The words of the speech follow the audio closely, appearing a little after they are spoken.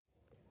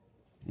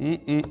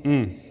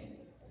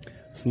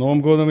С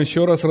Новым годом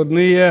еще раз,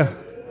 родные!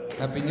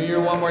 Happy New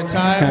Year one more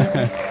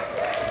time.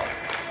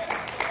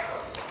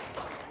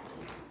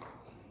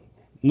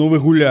 Ну, вы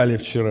гуляли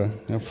вчера.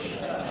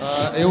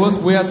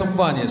 We had some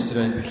fun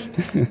yesterday.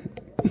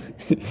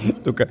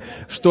 Только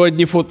что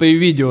одни фото и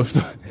видео,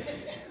 что...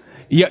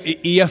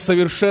 Я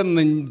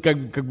совершенно,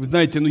 как бы,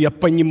 знаете, я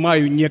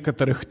понимаю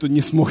некоторых, кто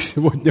не смог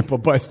сегодня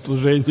попасть в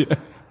служение.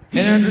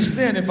 And I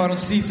understand if I don't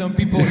see some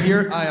people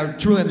here, I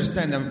truly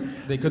understand them,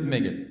 they couldn't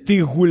make it.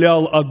 Ты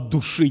гулял от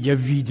души, я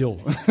видел.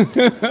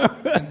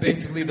 And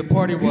basically the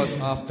party was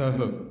off the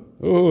hook.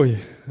 Ой,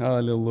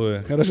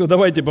 аллилуйя. Хорошо,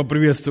 давайте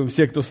поприветствуем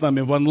всех, кто с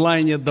нами в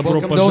онлайне. Добро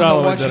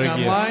пожаловать,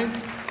 дорогие.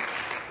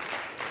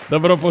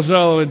 Добро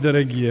пожаловать,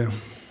 дорогие.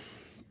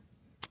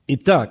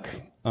 Итак,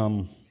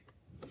 мы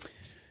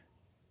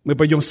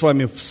пойдем с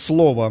вами в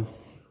Слово.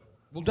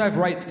 We'll dive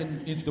right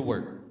into the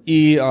word.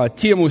 И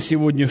тему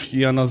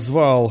сегодняшнюю я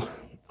назвал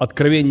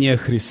 «Откровение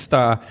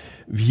Христа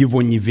в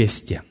Его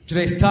невесте».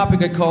 Today's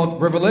topic I called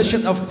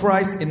Revelation of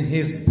Christ in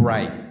His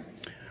bride.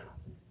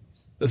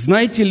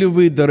 Знаете ли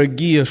вы,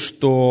 дорогие,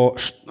 что...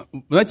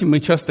 Знаете, мы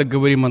часто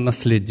говорим о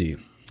наследии.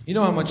 You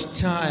know how much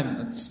time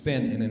it's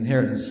spent in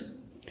inheritance?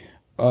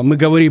 Мы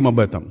говорим об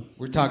этом.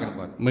 We're talking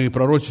about it. Мы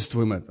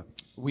пророчествуем это.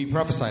 We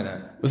prophesy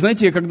that. Вы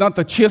знаете, я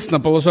когда-то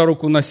честно, положа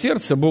руку на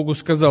сердце, Богу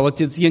сказал: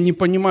 Отец, я не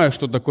понимаю,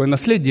 что такое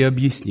наследие,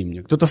 объясни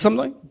мне. Кто-то со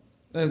мной?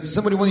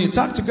 Somebody, when you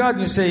talk to God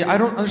and you say, I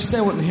don't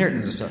understand what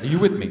inheritance is. Are you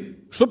with me?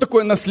 Что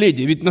такое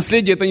наследие? Ведь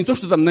наследие — это не то,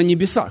 что там на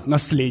небесах.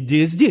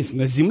 Наследие здесь,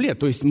 на земле.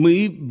 То есть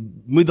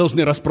мы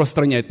должны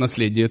распространять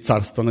наследие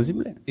царства на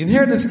земле.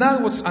 Inheritance is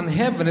not what's on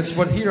heaven, it's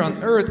what here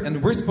on earth,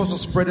 and we're supposed to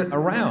spread it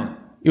around.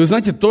 И вы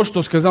знаете, то,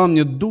 что сказал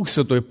мне Дух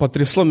Святой,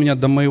 потрясло меня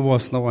до моего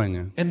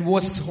основания. And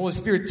what the Holy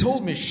Spirit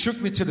told me shook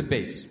me to the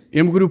base. Я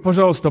ему говорю: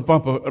 пожалуйста,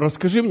 папа,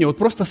 расскажи мне, вот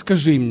просто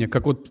скажи мне,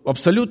 как вот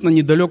абсолютно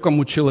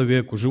недалекому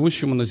человеку,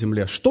 живущему на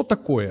земле, что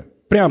такое,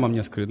 прямо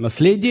мне скажи,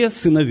 наследие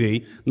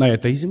сыновей на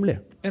этой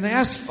земле. And I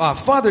asked,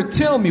 Father,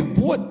 tell me,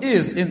 what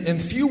is, in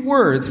few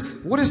words,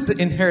 what is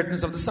the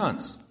inheritance of the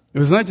sons? И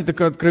вы знаете,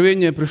 такое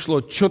откровение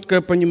пришло, четкое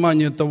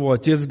понимание того.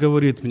 Отец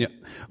говорит мне: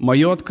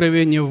 мое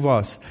откровение в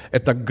вас —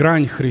 это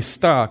грань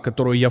Христа,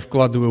 которую я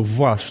вкладываю в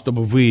вас,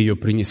 чтобы вы ее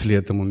принесли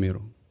этому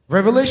миру.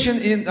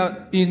 Revelation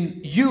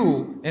in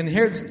you,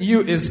 inheritance in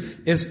you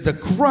is the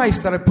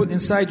Christ that I put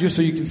inside you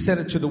so you can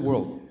send it to the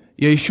world.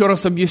 Я еще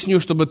раз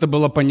объясню, чтобы это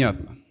было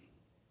понятно.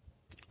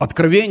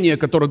 Откровение,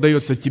 которое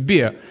дается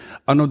тебе,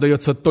 оно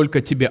дается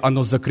только тебе,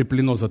 оно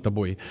закреплено за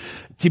тобой.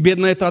 Тебе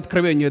на это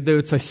откровение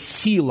дается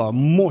сила,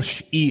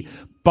 мощь и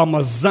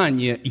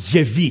помазание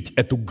явить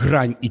эту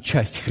грань и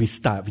часть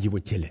Христа в Его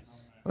теле.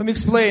 Let me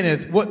explain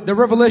it. What the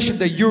revelation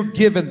that you're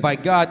given by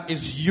God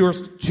is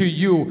yours to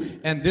you,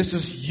 and this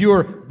is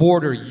your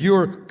border,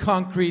 your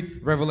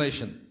concrete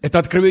revelation. Это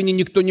откровение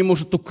никто не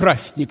может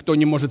украсть, никто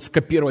не может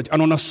скопировать.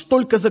 Оно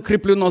настолько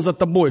закреплено за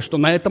тобой, что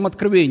на этом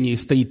откровении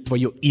стоит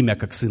твое имя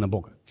как Сына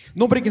Бога.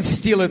 Nobody can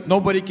steal it.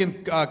 Nobody can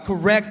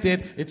correct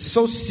it. It's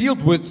so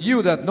sealed with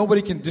you that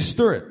nobody can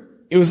disturb it.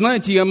 И вы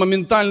знаете, я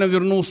моментально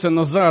вернулся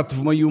назад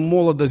в мою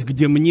молодость,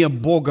 где мне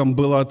Богом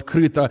было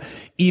открыто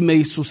имя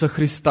Иисуса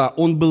Христа.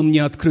 Он был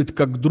мне открыт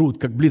как друг,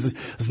 как близость.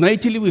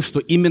 Знаете ли вы,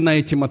 что именно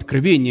этим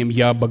откровением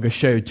я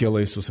обогащаю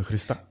тело Иисуса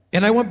Христа?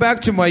 And I went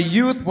back to my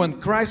youth when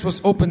Christ was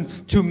open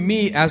to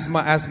me as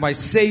my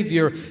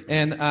Savior,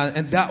 and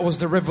that was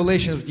the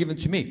revelation that was given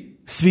to me.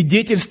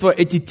 Свидетельства,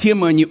 эти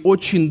темы, они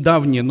очень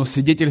давние, но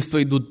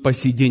свидетельства идут по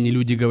сей день, и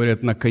люди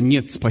говорят: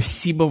 наконец,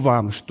 спасибо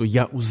вам, что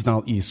я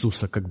узнал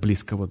Иисуса как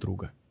близкого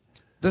друга.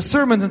 The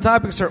sermons and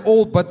topics are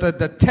old, but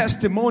the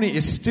testimony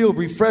is still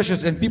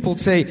refreshes, and people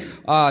say,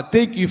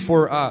 thank you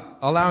for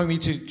allowing me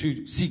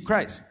to see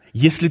Christ.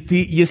 Если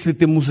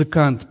ты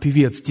музыкант,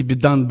 певец, тебе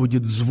дан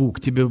будет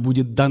звук, тебе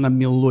будет дана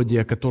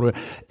мелодия, которая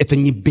это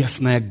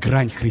небесная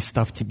грань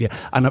Христа в тебе.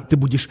 Ты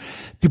будешь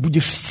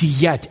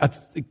сиять,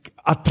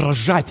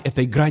 отражать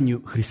этой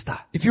гранью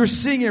Христа. If you're a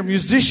singer, a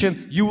musician,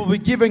 you will be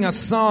giving a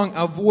song,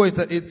 a voice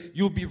that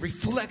you'll be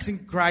reflecting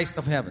Christ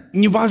of heaven.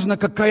 Неважно,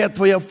 какая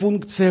твоя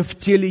функция в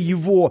теле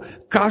Его,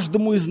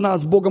 каждому из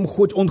нас Богом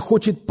Он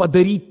хочет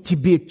подарить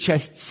тебе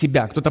часть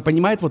себя. Кто-то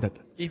понимает вот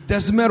это? It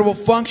doesn't matter what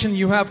function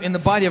you have in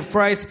the body of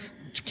Christ.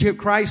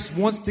 Christ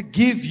wants to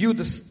give you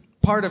this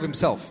part of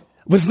Himself.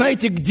 Вы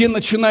знаете, где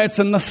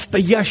начинается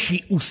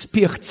настоящий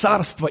успех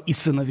царства и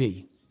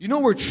сыновей? You know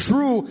where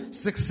true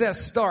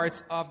success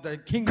starts of the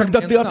kingdom Когда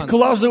and ты sons.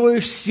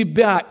 откладываешь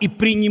себя и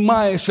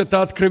принимаешь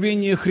это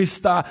откровение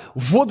Христа,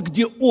 вот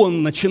где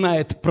Он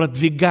начинает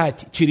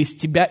продвигать через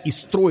тебя и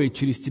строить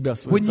через тебя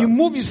свое When you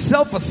царство. move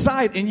yourself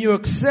aside and you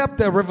accept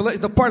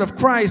the part of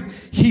Christ,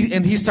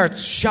 He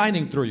starts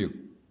shining through you.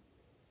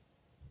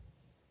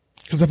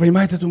 Кто-то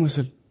понимает эту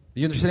мысль?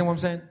 You understand what I'm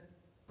saying?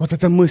 Вот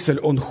эта мысль,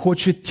 Он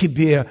хочет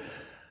тебе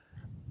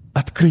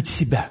открыть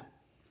себя.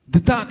 The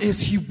thought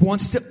is He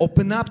wants to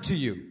open up to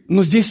you.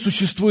 Но здесь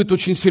существует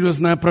очень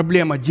серьезная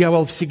проблема.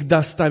 Дьявол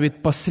всегда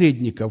ставит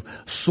посредников,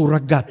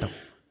 суррогатов.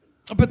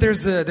 But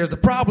there's a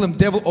problem.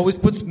 Devil always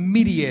puts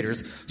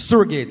mediators,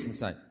 surrogates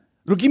inside.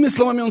 Другими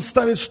словами, Он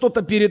ставит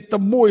что-то перед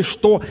тобой,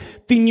 что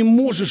ты не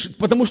можешь,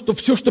 потому что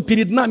все, что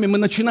перед нами, мы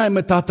начинаем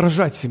это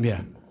отражать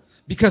себе.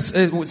 Because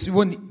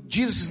when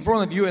Jesus is in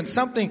front of you and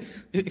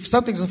if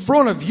something's in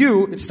front of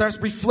you, it starts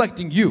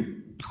reflecting you.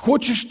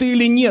 Хочешь ты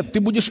или нет, ты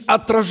будешь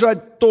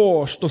отражать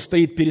то, что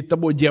стоит перед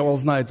тобой. Дьявол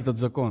знает этот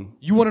закон.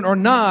 You want it or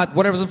not,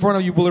 whatever's in front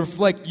of you will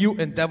reflect you,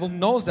 and devil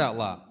knows that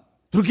law.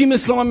 Другими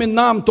словами,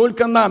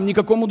 только нам,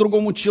 никакому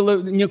другому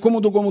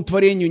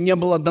творению не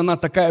была дана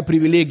такая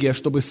привилегия,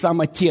 чтобы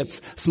сам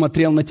Отец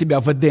смотрел на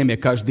тебя в Эдеме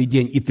каждый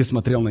день, и ты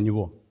смотрел на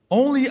Него.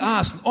 Only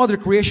us and other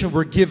creation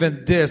were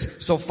given this,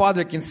 so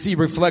Father can see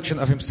reflection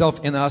of Himself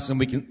in us, and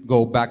we can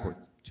go backward.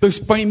 То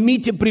есть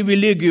поймите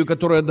привилегию,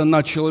 которая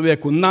дана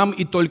человеку. Нам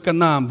и только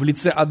нам, в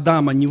лице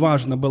Адама,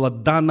 неважно, было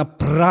дано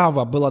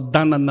право, было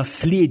дано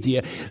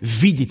наследие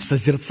видеть,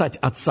 созерцать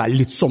Отца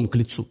лицом к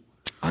лицу.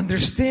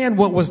 Understand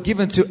what was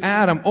given to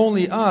Adam,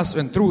 only us,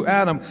 and through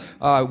Adam,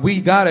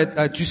 we got it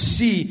to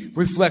see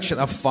reflection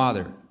of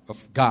Father, of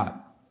God.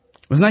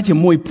 Вы знаете,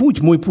 мой путь,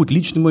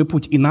 личный мой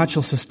путь, и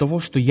начался с того,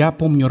 что я,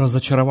 помню,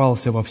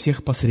 разочаровался во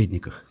всех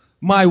посредниках.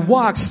 My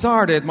way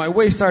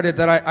started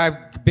that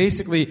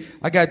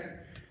I got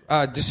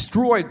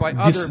destroyed by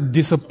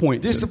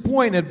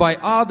disappointed by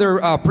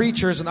other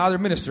preachers and other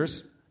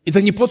ministers. Это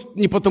не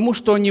потому,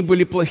 что они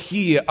были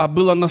плохие, а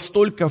было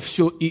настолько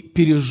все и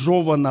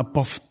пережевано,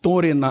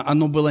 повторено,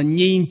 оно было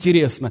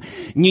неинтересно,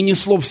 не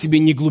несло в себе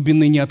ни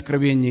глубины, ни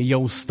откровения. Я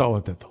устал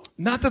от этого.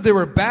 Not that they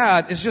were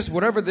bad, it's just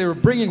whatever they were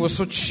bringing was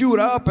so chewed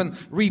up and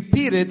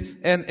repeated,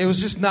 and it was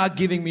just not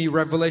giving me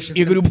revelations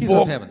И говорю, and peace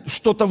Бог, of heaven.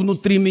 что-то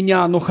внутри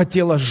меня, оно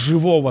хотело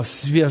живого,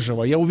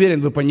 свежего. Я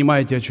уверен, вы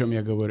понимаете, о чем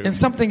я говорю. And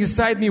something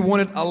inside me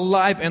wanted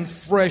alive and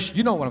fresh.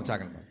 You know what I'm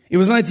talking about. И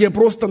вы знаете, я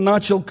просто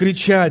начал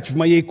кричать в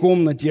моей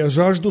комнате, я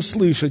жажду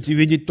слышать и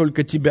видеть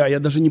только Тебя.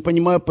 Я даже не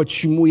понимаю,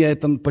 почему я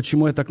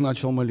так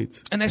начал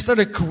молиться. And I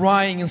started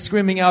crying and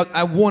screaming out,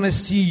 I want to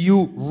see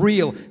you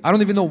real. I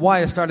don't even know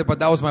why I started, but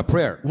that was my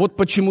prayer. Вот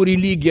почему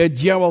религия,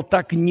 дьявол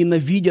так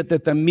ненавидит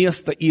это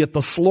место и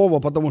это слово,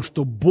 потому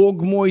что,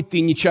 Бог мой,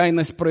 ты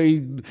нечаянно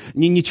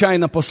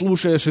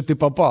послушаешь, и ты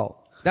попал.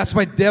 That's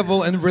why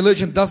devil and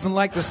religion doesn't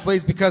like this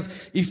place, because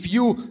if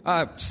you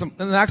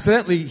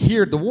accidentally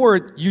hear the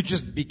word, you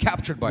just be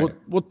captured by it.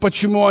 Вот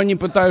почему они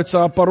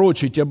пытаются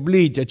опорочить,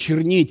 облить,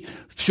 очернить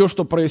все,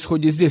 что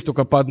происходит здесь,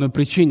 только по одной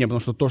причине, потому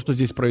что то, что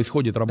здесь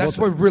происходит, работает.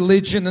 That's why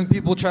religion and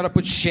people try to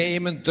put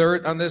shame and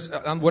dirt on this,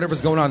 on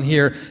whatever's going on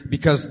here,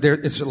 because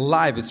it's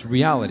alive, it's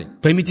reality.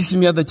 Поймите,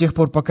 семья, до тех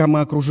пор, пока мы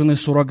окружены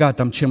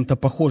суррогатом, чем-то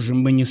похожим,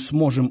 мы не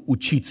сможем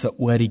учиться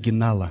у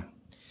оригинала.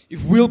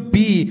 If we'll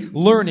be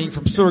learning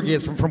from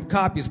surrogates, from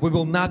copies, we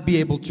will not be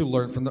able to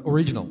learn from the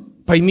original.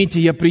 Поймите,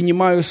 я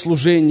принимаю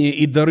служение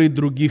и дары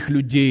других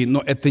людей,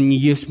 но это не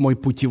есть мой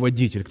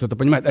путеводитель. Кто-то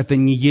понимает, это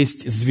не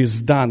есть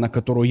звезда, на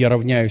которую я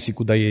равняюсь и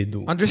куда я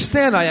иду.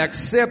 Understand, I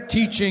accept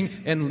teaching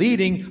and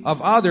leading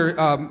of other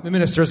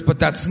ministers, but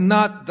that's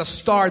not the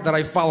star that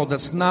I follow.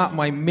 That's not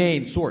my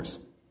main source.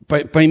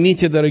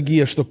 Поймите,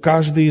 дорогие, что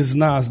каждый из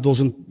нас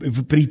должен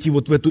прийти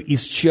вот в эту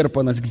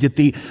исчерпанность, где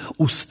ты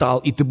устал,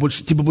 и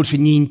тебе больше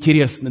не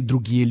интересны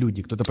другие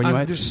люди. Кто-то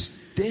понимает?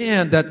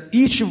 Understand that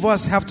each of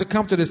us have to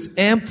come to this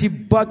empty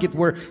bucket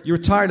where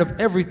you're tired of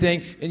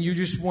everything and you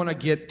just want to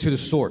get to the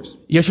source.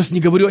 Я сейчас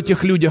не говорю о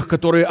тех людях,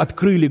 которые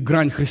открыли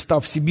грань Христа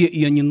в себе,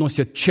 и они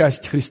носят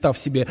часть Христа в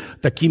себе.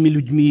 Такими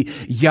людьми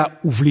я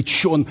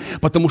увлечен,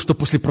 потому что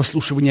после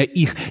прослушивания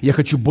их я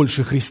хочу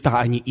больше Христа,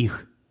 а не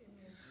их.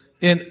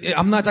 And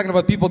I'm not talking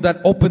about people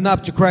that open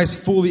up to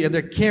Christ fully and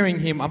they're carrying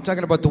Him. I'm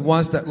talking about the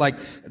ones that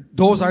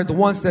those are the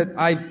ones that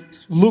I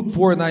look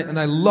for and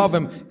I love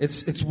Him.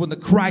 It's when the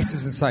Christ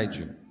is inside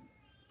you.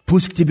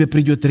 Пусть к тебе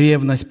придет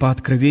ревность по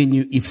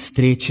откровению и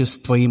встрече с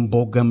твоим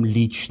Богом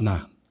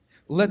лично.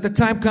 Let the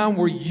time come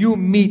where you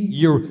meet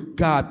your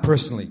God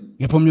personally.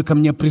 Я помню, ко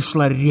мне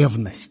пришла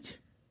ревность.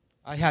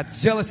 I had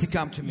jealousy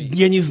come to me.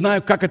 Я не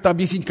знаю, как это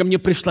объяснить. Ко мне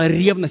пришла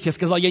ревность. Я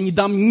сказал, я не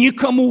дам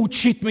никому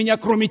учить меня,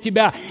 кроме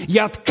тебя.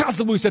 Я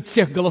отказываюсь от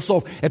всех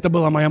голосов. Это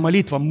была моя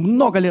молитва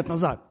много лет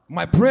назад.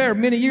 My prayer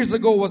many years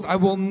ago was, I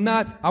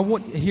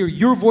want to hear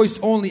your voice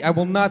only. I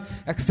will not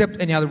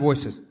accept any other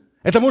voices.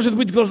 Это может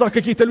быть в глазах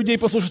каких-то людей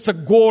послушаться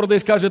гордо и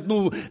скажет,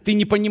 ты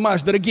не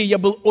понимаешь, дорогие, я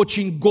был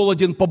очень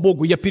голоден по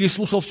Богу, я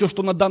переслушал все,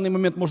 что на данный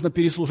момент можно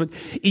переслушать,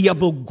 и я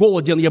был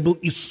голоден, я был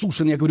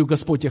иссушен, я говорю,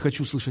 Господь, я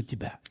хочу слышать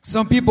Тебя.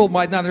 Some people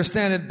might not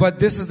understand it, but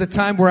this is the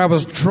time where I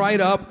was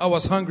dried up, I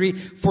was hungry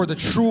for the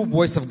true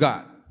voice of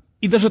God.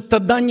 И даже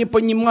тогда, не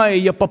понимая,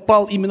 я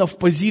попал именно в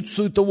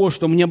позицию того,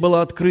 что мне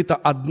была открыта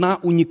одна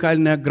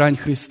уникальная грань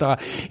Христа.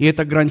 И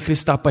эта грань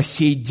Христа по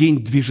сей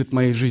день движет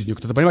моей жизнью.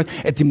 Кто-то понимает?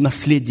 Этим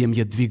наследием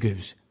я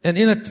двигаюсь. And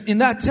in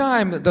that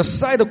time, the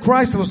sight of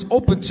Christ was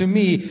open to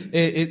me.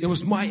 It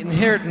was my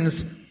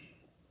inheritance.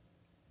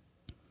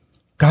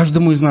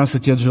 Каждому из нас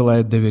Отец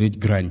желает доверить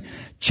грань.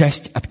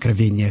 Часть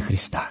откровения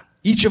Христа.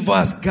 Each of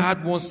us,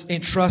 God wants to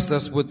entrust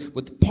us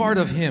with part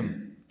of Him.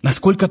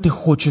 Насколько ты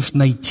хочешь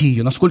найти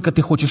ее, насколько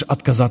ты хочешь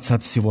отказаться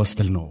от всего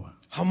остального.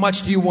 How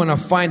much do you want to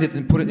find it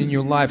and put it in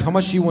your life? How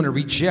much do you want to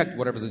reject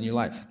whatever's in your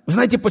life?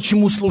 Знаете,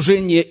 почему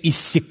служения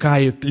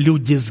иссякают,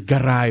 люди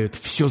сгорают,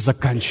 все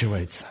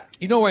заканчивается?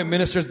 You know why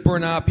ministers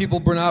burn out, people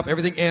burn out,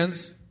 everything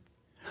ends?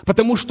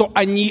 Потому что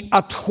они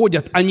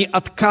отходят, они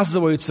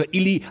отказываются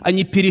или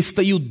они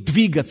перестают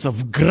двигаться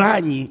в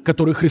грани,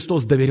 которые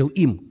Христос доверил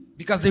им.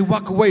 Because they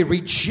walk away,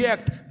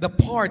 reject the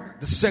part,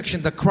 the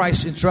section that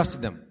Christ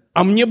entrusted them.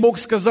 А мне Бог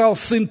сказал: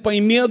 сын,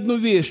 пойми одну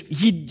вещь,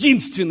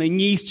 единственный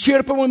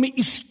неисчерпаемый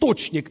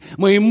источник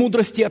моей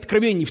мудрости и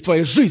откровений в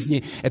твоей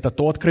жизни – это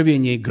то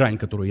откровение и грань,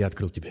 которую я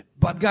открыл тебе.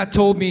 But God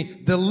told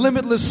me the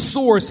limitless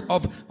source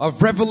of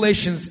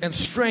revelations and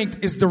strength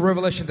is the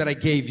revelation that I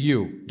gave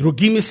you.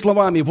 Другими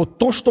словами, вот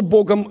то, что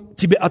Богом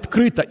тебе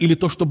открыто, или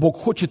то, что Бог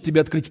хочет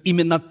тебе открыть,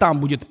 именно там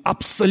будет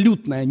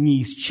абсолютная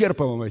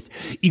неисчерпаемость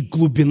и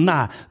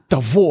глубина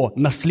того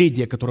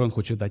наследия, которое Он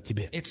хочет дать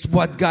тебе. It's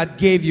what God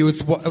gave you.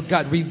 It's what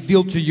God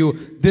revealed to you.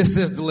 This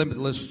is the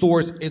limitless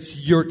source. It's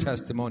your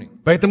testimony.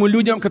 Поэтому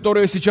людям,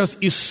 которые сейчас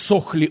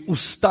иссохли,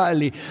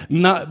 устали,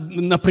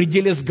 на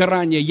пределе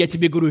сгорания, я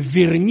тебе говорю,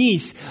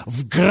 вернись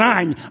в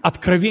грань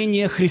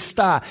откровения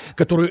Христа,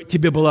 которое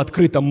тебе было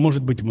открыто,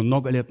 может быть,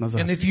 много лет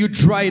назад. And if you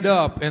dried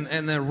up and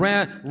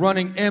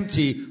running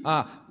empty,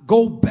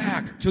 go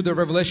back to the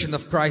revelation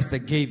of Christ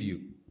that gave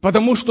you.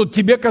 Потому что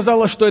тебе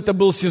казалось, что это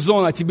был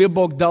сезон, а тебе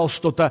Бог дал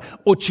что-то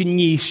очень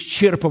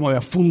неисчерпаемое,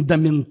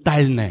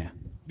 фундаментальное.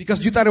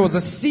 Because you thought it was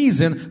a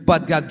season,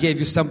 but God gave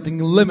you something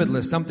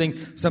limitless,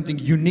 something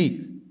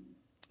unique.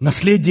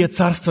 Наследие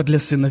царства для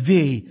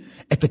сыновей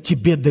 – это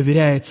тебе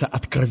доверяется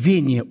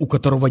откровение, у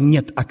которого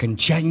нет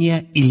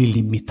окончания или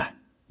лимита.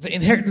 The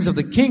inheritance of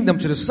the kingdom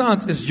to the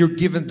sons is you're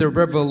given the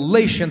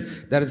revelation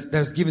that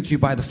is given to you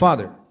by the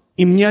Father.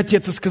 И мне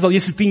Отец сказал,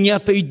 если ты не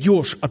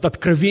отойдешь от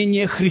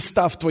откровения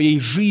Христа в твоей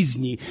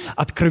жизни,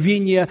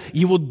 откровения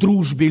Его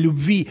дружбе,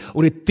 любви,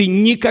 говорит, ты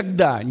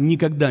никогда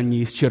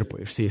не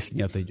исчерпаешься, если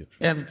не отойдешь.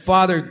 And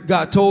Father,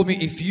 God told me,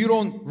 if you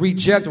don't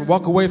reject or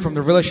walk away from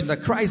the revelation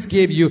that Christ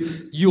gave you,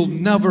 you'll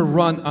never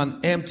run on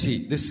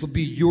empty. This will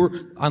be your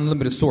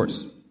unlimited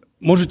source.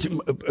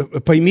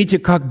 Поймите,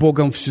 как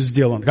Богом все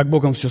сделано, как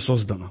Богом все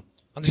создано.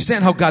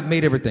 Understand how God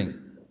made everything.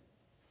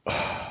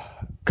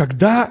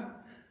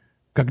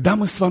 Когда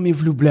мы с вами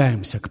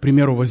влюбляемся, к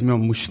примеру, возьмем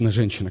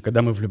мужчина-женщина,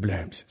 когда мы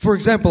влюбляемся. For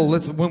example,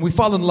 when we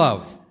fall in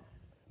love,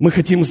 мы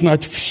хотим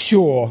знать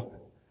все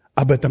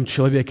об этом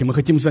человеке, мы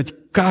хотим знать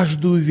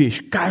каждую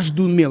вещь,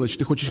 каждую мелочь.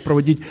 Ты хочешь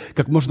проводить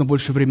как можно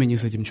больше времени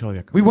с этим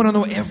человеком. We want to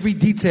know every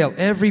detail,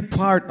 every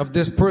part of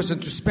this person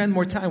to spend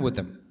more time with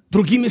them.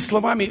 Другими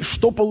словами,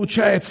 что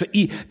получается?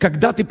 И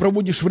когда ты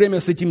проводишь время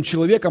с этим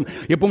человеком,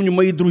 я помню,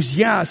 мои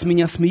друзья с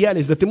меня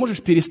смеялись, да ты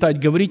можешь перестать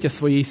говорить о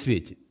своей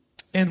Свете?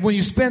 And when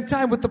you spend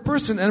time with the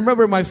person, and I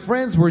remember my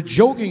friends were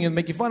joking and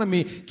making fun of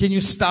me, can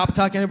you stop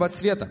talking about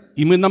Sveta?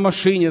 И мы на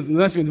машине,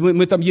 знаете,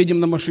 мы там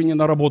едем на машине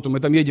на работу, мы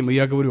там едем, и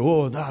я говорю,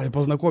 о, да, я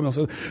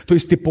познакомился. То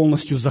есть ты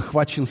полностью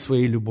захвачен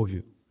своей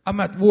любовью.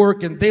 I'm at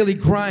work and daily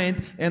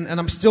grind, and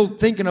I'm still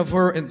thinking of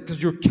her, and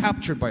because you're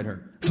captured by her.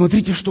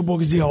 Смотрите, что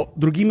Бог сделал.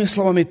 Другими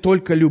словами,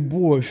 только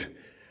любовь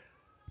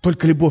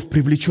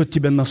привлечет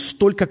тебя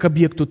настолько к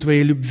объекту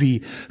твоей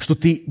любви, что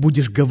ты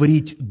будешь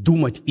говорить,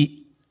 думать и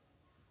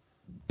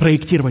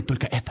проектировать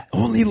только это.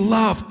 Only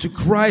love to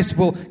Christ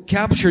will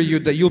capture you,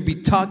 that you'll be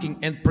talking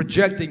and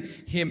projecting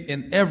Him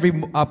in every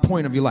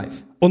point of your life.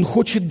 Он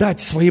хочет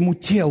дать своему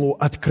телу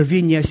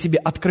откровение о себе.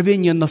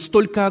 Откровение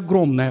настолько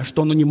огромное,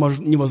 что оно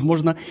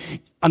невозможно,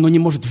 оно не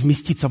может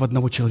вместиться в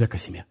одного человека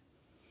себе.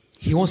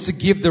 He wants to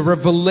give the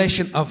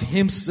revelation of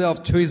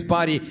Himself to His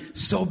body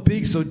so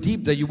big, so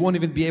deep that you won't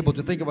even be able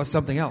to think about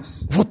something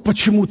else. Вот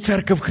почему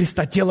Церковь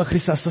Христа, тело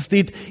Христа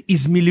состоит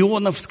из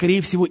миллионов,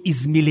 скорее всего,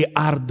 из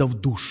миллиардов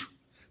душ.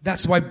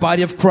 That's why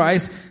body of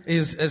Christ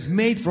is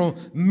made from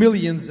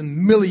millions and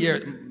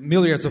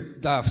milliards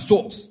of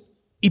souls.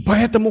 И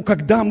поэтому,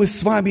 когда мы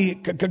с вами,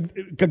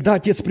 когда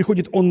Отец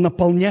приходит, Он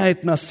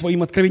наполняет нас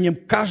своим откровением,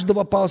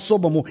 каждого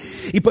по-особому.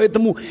 И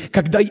поэтому,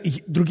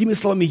 другими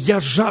словами, я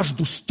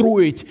жажду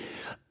строить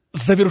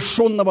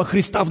завершенного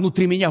Христа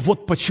внутри меня.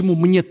 Вот почему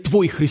мне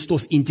Твой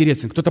Христос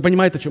интересен. Кто-то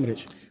понимает, о чем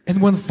речь? And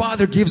when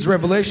Father gives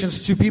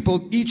revelations to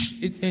people,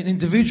 each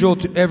individual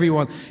to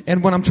everyone,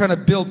 and when I'm trying to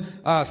build,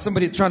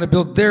 somebody trying to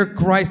build their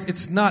Christ,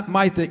 it's not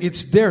my thing,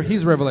 it's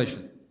His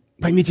revelation.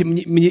 Поймите,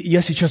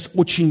 я сейчас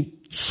очень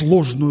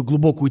сложную,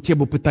 глубокую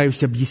тему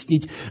пытаюсь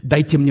объяснить.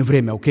 Дайте мне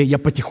время, окей? Я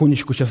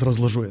потихонечку сейчас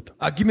разложу это.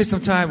 Give me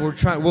some time.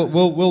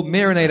 We'll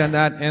marinate on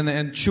that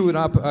and chew it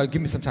up.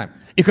 Give me some time.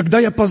 И когда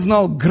я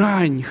познал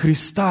грань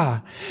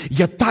Христа,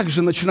 я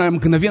также начинаю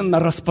мгновенно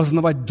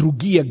распознавать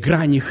другие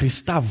грани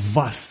Христа в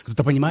вас.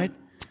 Кто-то понимает?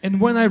 And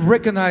when I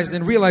recognized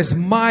and realized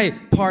my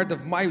part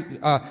of my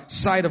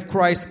side of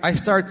Christ, I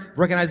start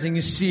recognizing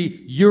and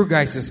see your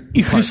guys'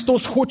 И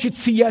Христос хочет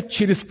сиять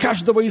через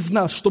каждого из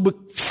нас, чтобы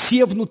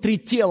все внутри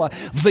тела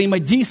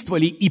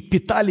взаимодействовали и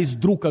питались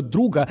друг от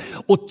друга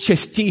от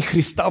частей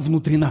Христа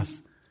внутри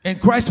нас. And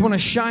Christ want to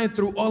shine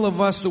through all of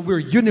us so we're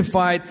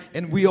unified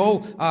and we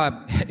all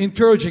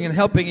encouraging and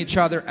helping each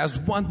other as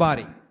one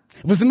body.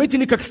 Вы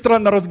заметили, как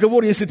странно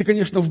разговор, если ты,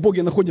 конечно, в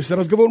Боге находишься,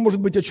 разговор может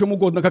быть о чем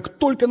угодно. Как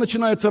только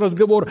начинается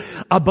разговор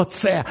об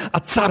Отце, о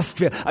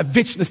Царстве, о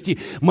вечности,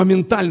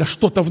 моментально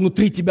что-то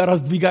внутри тебя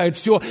раздвигает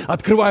все,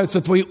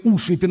 открываются твои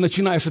уши, и ты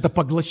начинаешь это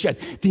поглощать.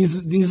 Ты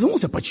не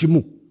задумался,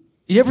 почему?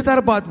 You ever thought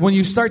about when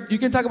you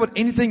can talk about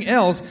anything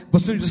else,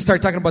 but as soon as you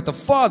start talking about the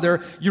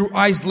Father, your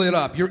eyes lit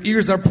up, your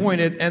ears are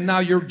pointed, and now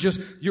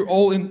you're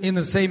all in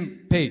the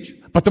same page.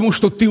 Потому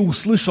что ты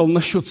услышал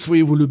насчет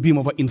своего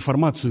любимого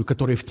информацию,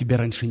 которой в тебе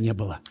раньше не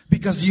было.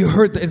 Because you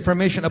heard the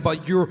information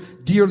about your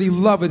dearly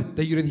loved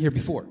that you didn't hear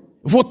before.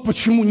 Вот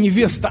почему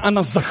невеста,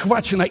 она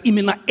захвачена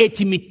именно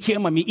этими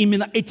темами,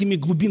 именно этими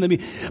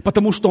глубинами,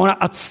 потому что она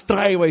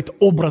отстраивает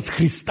образ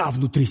Христа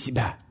внутри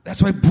себя. That's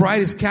why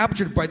bride is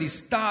captured by these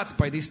thoughts,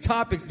 by these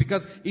topics,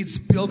 because it's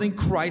building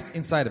Christ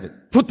inside of it.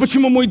 Вот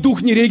почему мой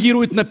дух не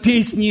реагирует на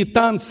песни и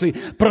танцы,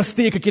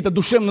 простые какие-то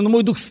душевные, но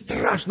мой дух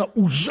страшно,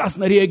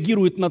 ужасно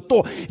реагирует на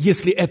то,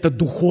 если это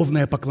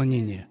духовное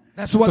поклонение.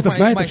 That's why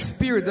my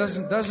spirit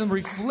doesn't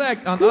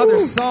reflect on other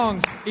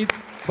songs,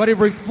 but it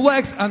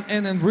reflects on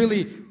and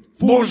really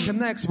fully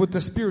connects with the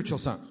spiritual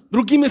songs.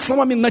 Другими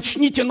словами,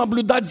 начните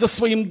наблюдать за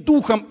своим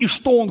духом и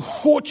что он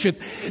хочет,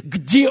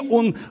 где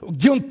он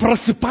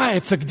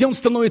просыпается, где он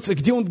становится,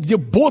 где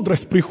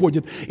бодрость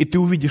приходит, и ты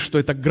увидишь, что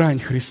это грань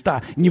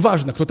Христа.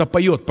 Неважно, кто-то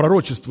поет,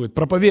 пророчествует,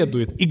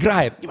 проповедует,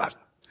 играет, неважно.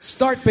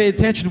 Start paying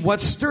attention to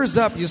what stirs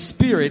up your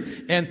spirit,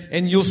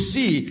 and you'll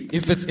see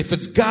if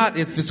it's God,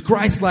 if it's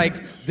Christ-like,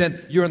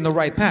 then you're on the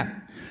right path.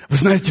 Вы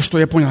знаете, что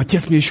я понял?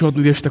 Отец мне еще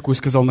одну вещь такую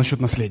сказал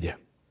насчет наследия.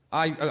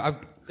 I've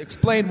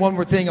explained one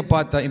more thing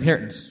about the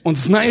inheritance. Он,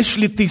 знаешь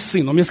ли ты,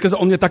 сын, он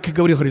мне так и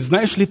говорил,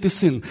 знаешь ли ты,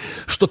 сын,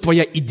 что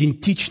твоя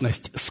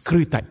идентичность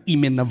скрыта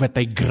именно в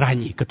этой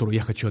грани, которую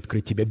я хочу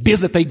открыть тебе.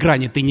 Без этой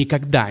грани ты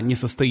никогда не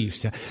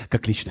состоишься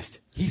как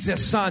личность. He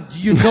says, son, do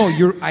you know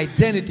your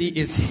identity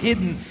is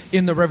hidden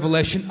in the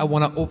revelation I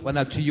want to open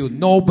up to you?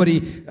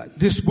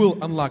 This will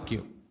unlock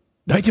you.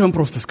 Давайте я вам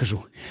просто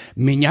скажу.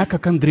 Меня,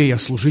 как Андрея,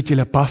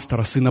 служителя,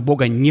 пастора, сына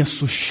Бога, не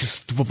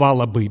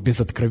существовало бы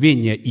без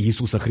откровения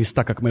Иисуса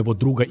Христа, как моего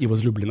друга и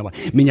возлюбленного.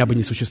 Меня бы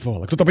не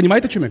существовало. Кто-то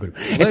понимает, о чем я говорю?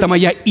 Это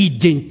моя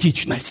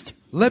идентичность.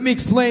 Let me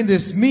explain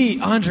this. Me,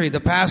 Andre, the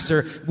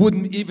pastor,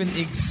 wouldn't even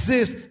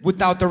exist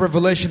without the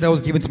revelation that was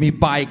given to me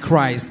by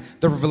Christ,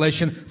 the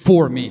revelation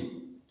for me.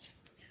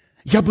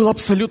 Я был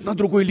абсолютно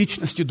другой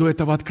личностью до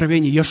этого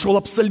откровения. Я шел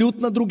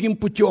абсолютно другим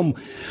путем.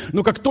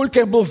 Но как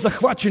только я был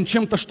захвачен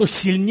чем-то, что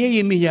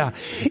сильнее меня,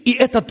 и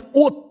этот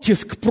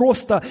оттиск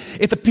просто,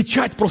 эта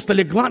печать просто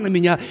легла на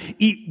меня,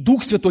 и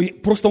Дух Святой,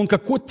 просто Он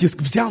как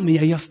оттиск взял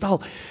меня, и я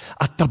стал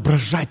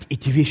отображать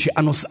эти вещи.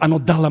 Оно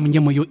дало мне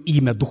мое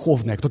имя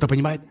духовное. Кто-то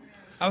понимает?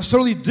 I was a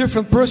totally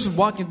different person,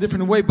 walking a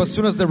different way, but as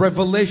soon as the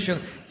revelation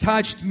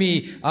touched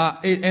me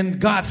and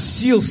God's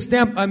seal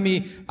stamped on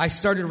me, I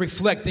started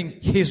reflecting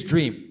His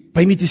dream.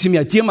 Поймите,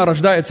 семья, тема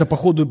рождается по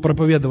ходу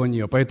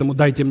проповедования, поэтому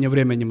дайте мне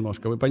время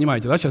немножко. Вы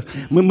понимаете, да? Сейчас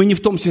мы не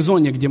в том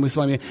сезоне, где мы с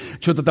вами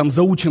что-то там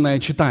заученное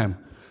читаем.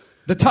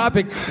 The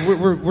topic,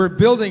 we're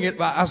building it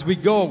as we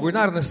go. We're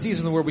not in a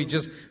season where we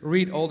just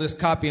read all this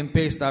copy and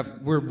paste stuff.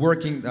 We're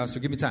working, so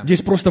give me time.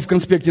 Здесь просто в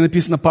конспекте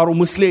написано пару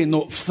мыслей,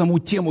 но в саму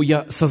тему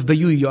я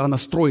создаю ее, она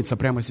строится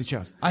прямо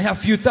сейчас. I have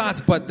few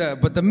thoughts, but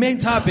the main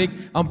topic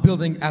I'm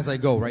building as I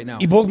go right now.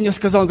 И Бог мне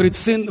сказал, говорит,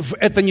 сын,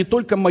 это не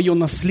только мое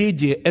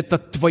наследие, это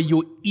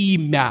твое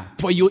имя,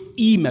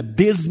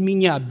 без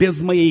меня,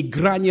 без моей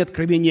грани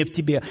откровения в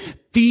тебе.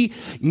 Ты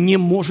не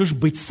можешь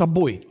быть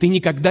собой, ты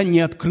никогда не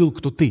открыл,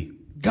 кто ты.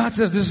 God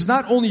says this is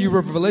not only your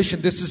revelation,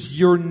 this is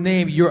your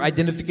name, your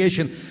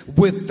identification.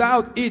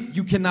 Without it,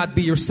 you cannot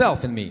be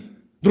yourself in me.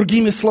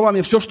 Другими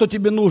словами, все, что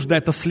тебе нужно,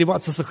 это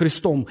сливаться со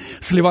Христом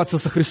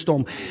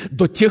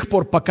до тех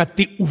пор, пока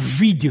ты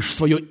увидишь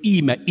свое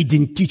имя,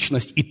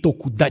 идентичность и то,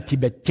 куда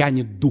тебя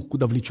тянет Дух,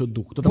 куда влечет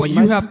Дух. Кто-то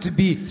понимает? What you have to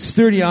be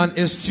sturdy on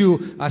is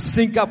to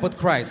sync up with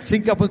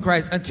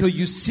Christ until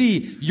you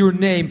see your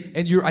name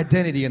and your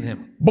identity in Him.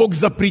 Бог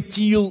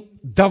запретил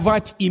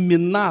давать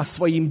имена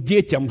своим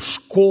детям,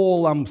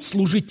 школам,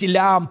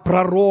 служителям,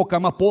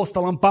 пророкам,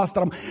 апостолам,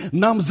 пасторам.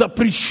 Нам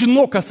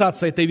запрещено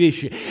касаться этой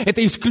вещи.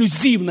 Это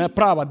эксклюзивное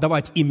право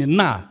давать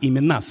имена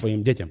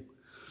своим детям.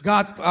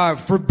 God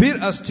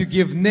forbid us to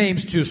give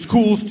names to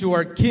schools, to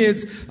our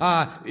kids,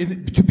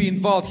 to be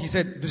involved. He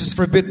said this is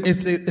forbidden.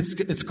 It's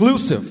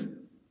exclusive.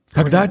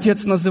 Когда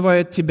Отец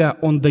называет тебя,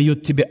 Он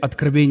дает тебе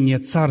откровение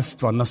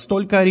Царства,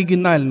 настолько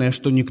оригинальное,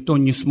 что никто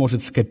не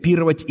сможет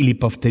скопировать или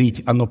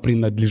повторить. Оно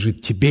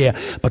принадлежит тебе,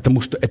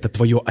 потому что это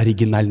твое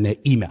оригинальное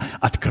имя.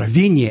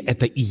 Откровение –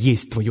 это и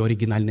есть твое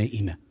оригинальное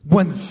имя.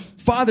 When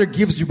Father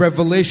gives you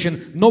revelation,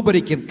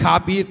 nobody can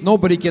copy it,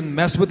 nobody can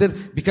mess with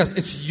it, because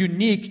it's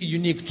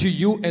unique to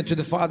you and to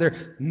the Father.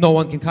 No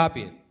one can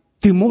copy it.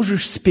 Ты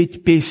можешь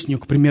спеть песню,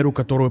 к примеру,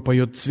 которую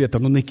поет Света,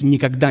 но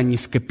никогда не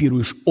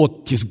скопируешь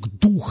оттиск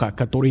Духа,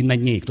 который на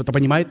ней. Кто-то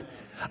понимает?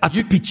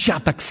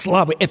 Отпечаток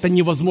славы. Это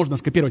невозможно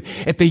скопировать.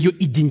 Это ее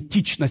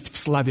идентичность в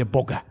славе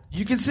Бога.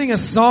 You can sing a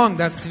song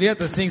that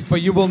Sveta sings, but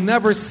you will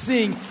never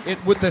sing it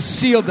with the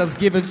seal that's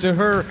given to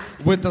her,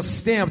 with the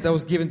stamp that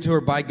was given to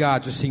her by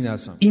God to sing that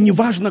song. И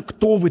неважно,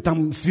 кто вы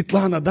там,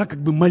 Светлана, да,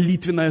 как бы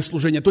молитвенное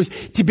служение. То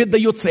есть тебе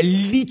дается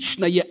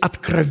личное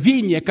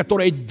откровение,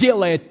 которое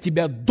делает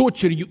тебя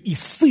дочерью и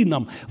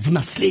сыном в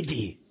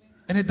наследии.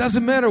 And it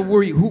doesn't matter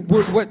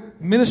what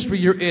ministry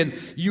you're in,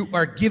 you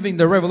are giving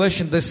the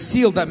revelation, the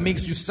seal that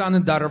makes you son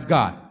and daughter of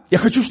God. Я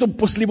хочу, чтобы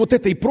после вот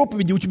этой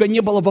проповеди у тебя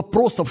не было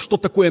вопросов, что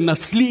такое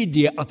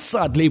наследие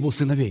отца для его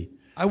сыновей.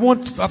 I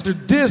want, after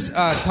this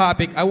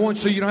topic,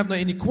 so you don't have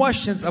any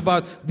questions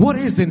about what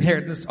is the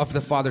inheritance of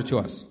the Father to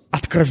us.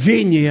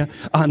 Откровение,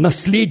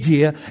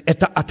 наследие –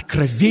 это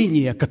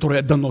откровение,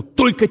 которое дано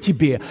только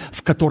тебе,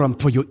 в котором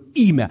твое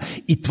имя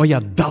и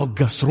твоя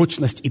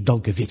долгосрочность и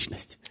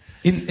долговечность.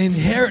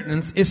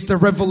 Inheritance is the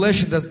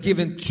revelation that's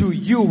given to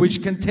you,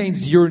 which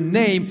contains your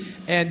name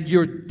and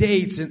your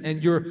dates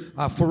and your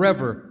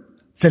forever.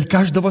 Цель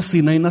каждого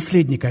сына и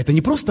наследника – это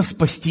не просто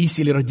спастись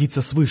или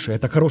родиться свыше,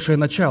 это хорошее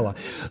начало,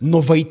 но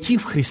войти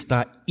в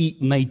Христа и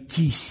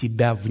найти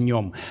себя в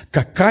Нем.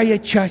 Какая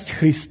часть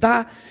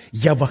Христа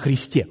я во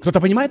Христе? Кто-то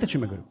понимает, о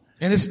чем я говорю?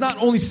 And it's not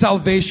only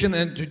salvation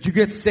and to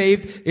get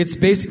saved, it's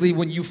basically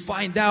when you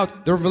find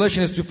out, the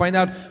revelation is to find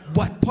out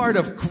what part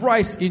of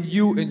Christ in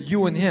you and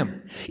you in Him.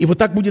 И вот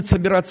так будет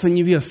собираться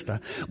невеста.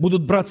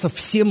 Будут браться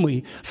все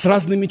мы с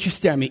разными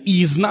частями,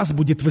 и из нас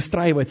будет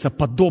выстраиваться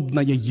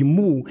подобная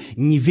Ему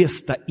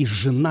невеста и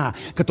жена,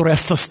 которая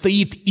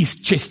состоит из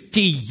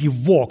частей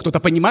Его. Кто-то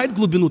понимает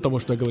глубину того,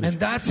 что я говорю? And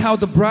that's how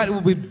the bride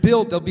will be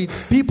built. There'll be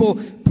people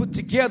put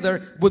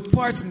together with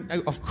parts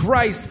of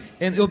Christ,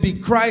 and it'll be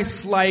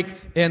Christ-like,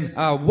 and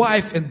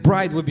wife and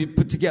bride will be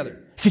put together.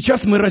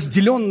 Сейчас мы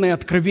разделенные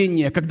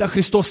откровения. Когда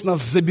Христос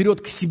нас заберет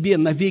к себе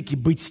навеки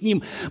быть с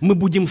Ним, мы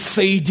будем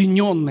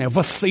соединенное,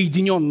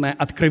 воссоединенное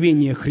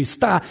откровение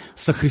Христа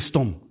со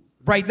Христом.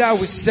 Right now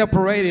we're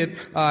separated,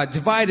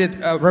 divided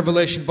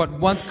revelation, but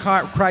once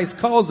Christ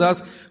calls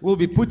us, we'll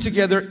be put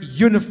together,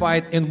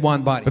 unified in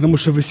one body. Потому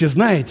что вы все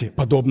знаете,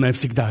 подобное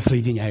всегда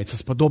соединяется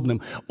с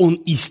подобным. Он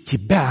из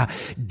тебя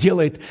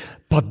делает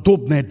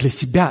подобное для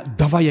себя,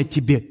 давая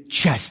тебе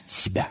часть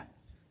себя.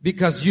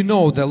 Because you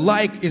know the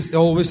like is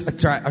always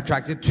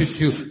attracted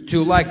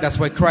to like. That's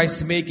why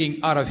Christ is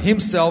making out of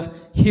himself.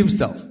 1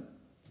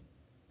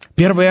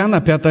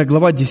 Иоанна, 5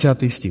 глава,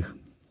 10 стих.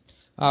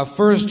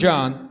 1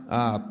 John,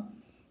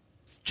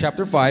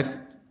 chapter 5.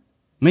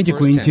 Знаете,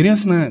 какое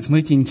интересное,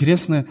 смотрите,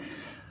 интересное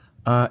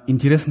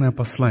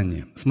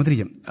послание.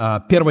 Смотрите,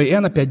 1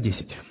 Иоанна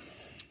 5:10.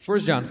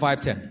 1 John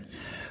 5:10.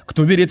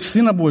 Кто верит в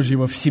Сына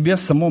Божьего, в себе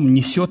самом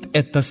несет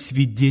это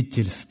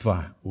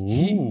свидетельство.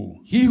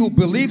 He who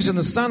believes in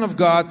the Son of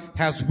God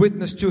has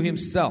witnessed to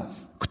himself.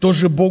 Кто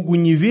же Богу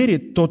не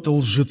верит, тот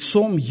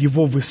лжецом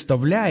его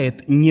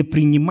выставляет, не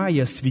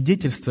принимая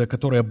свидетельства,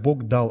 которое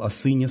Бог дал о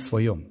Сыне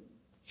Своем.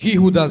 He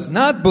who does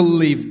not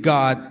believe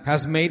God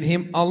has made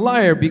him a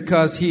liar,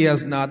 because he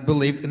has not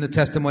believed in the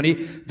testimony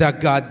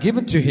that God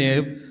given to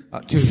him,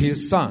 to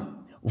his Son.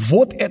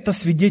 Вот это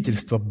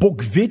свидетельство.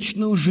 Бог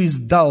вечную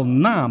жизнь дал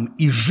нам,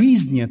 и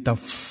жизнь эта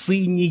в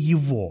Сыне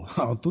Его.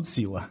 Вот тут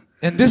сила.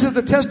 And this is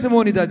the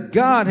testimony that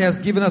God has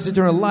given us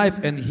eternal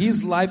life, and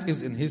His life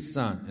is in His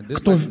Son.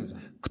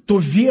 Кто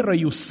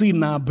верою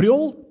Сына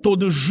обрел,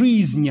 тот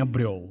жизнь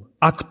обрел.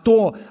 А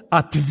кто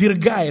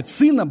отвергает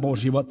Сына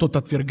Божьего, тот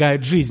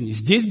отвергает жизнь.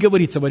 Здесь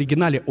говорится в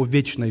оригинале о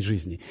вечной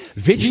жизни.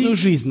 Вечную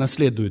жизнь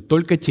наследуют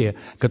только те,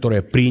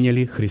 которые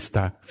приняли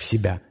Христа в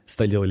себя,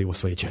 сделали Его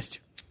своей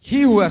частью.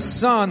 He who has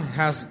Son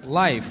has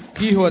life.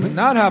 He who does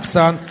not have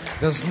Son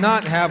does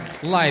not have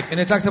life. And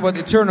it talks about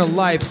eternal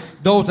life.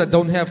 Those that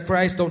don't have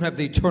Christ don't have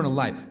the eternal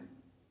life.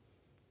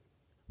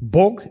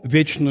 Бог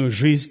вечную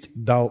жизнь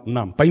дал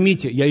нам.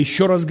 Поймите, я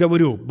еще раз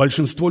говорю,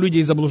 большинство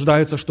людей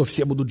заблуждаются, что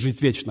все будут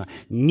жить вечно.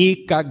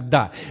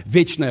 Никогда.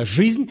 Вечная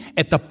жизнь –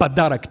 это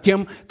подарок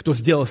тем, кто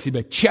сделал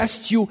себя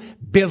частью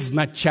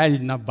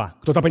безначального.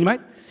 Кто-то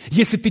понимает?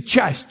 Если ты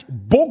часть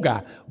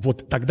Бога,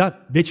 вот тогда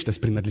вечность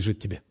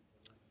принадлежит тебе.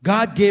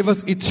 God gave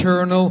us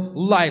eternal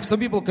life. Some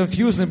people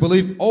confuse and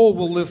believe, oh,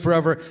 we'll live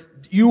forever.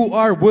 You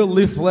will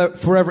live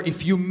forever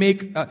if you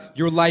make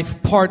your life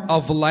part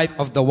of the life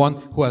of the one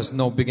who has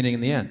no beginning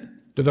and the end.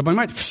 Кто-то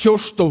понимает? Все,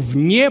 что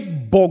вне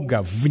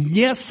Бога,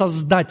 вне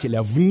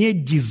Создателя, вне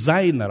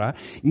дизайнера,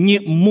 не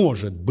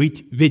может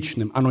быть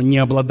вечным. Оно не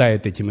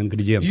обладает этим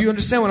ингредиентом. You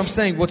understand what I'm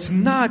saying? What's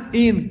not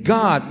in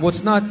God,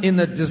 what's not in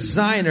the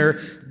designer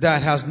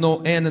that has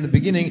no end in the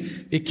beginning,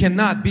 it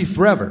cannot be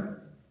forever.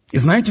 И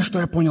знаете, что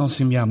я понял,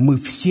 семья? Мы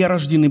все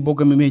рождены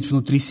Богом иметь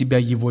внутри себя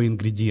Его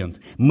ингредиент.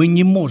 Мы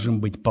не можем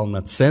быть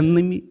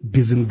полноценными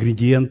без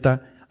ингредиента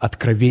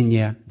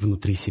откровения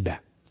внутри себя.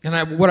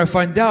 And what I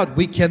find out,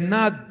 we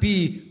cannot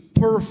be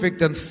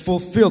perfect and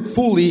fulfilled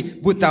fully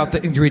without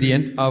the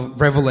ingredient of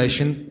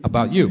revelation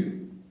about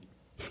you.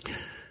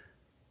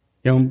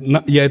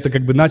 Я это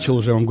как бы начал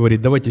уже вам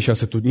говорить. Давайте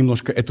сейчас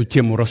немножко эту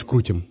тему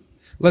раскрутим.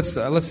 Let's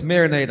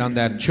marinate on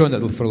that and chew on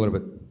that for a little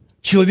bit.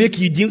 Человек —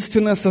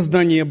 единственное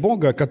создание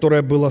Бога,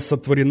 которое было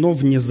сотворено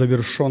в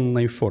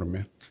незавершенной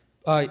форме.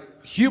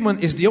 Human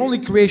is the only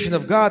creation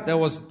of God that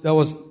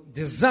was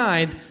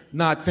designed,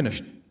 not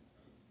finished.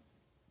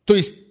 То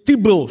есть ты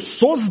был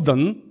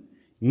создан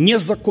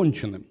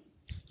незаконченным.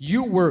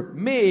 You were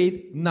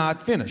made,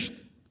 not finished.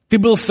 Ты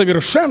был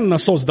совершенно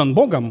создан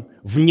Богом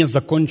в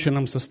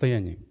незаконченном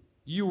состоянии.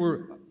 You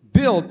were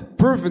built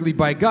perfectly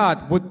by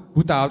God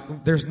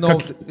without, there's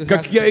no...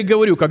 Как я и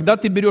говорю, когда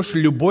ты берешь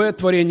любое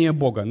творение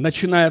Бога,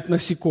 начиная от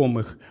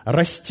насекомых,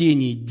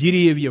 растений,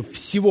 деревьев,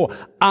 всего,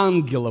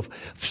 ангелов,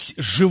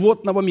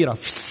 животного мира,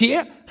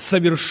 все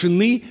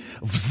совершены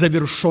в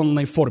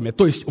завершенной форме.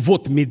 То есть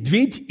вот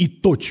медведь и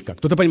точка.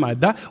 Кто-то понимает,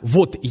 да?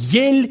 Вот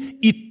ель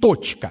и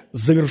точка.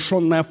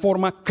 Завершенная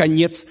форма,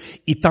 конец,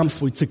 и там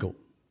свой цикл.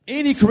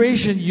 Any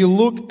creation you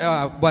look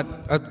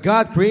what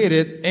God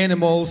created,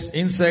 animals,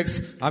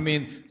 insects,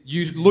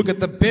 you look at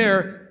the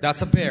bear,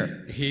 that's a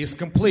bear. He is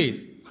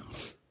complete.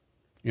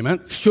 Amen?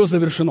 Все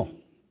завершено.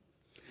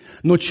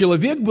 Но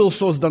человек был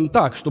создан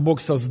так, что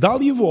Бог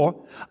создал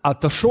его,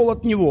 отошел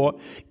от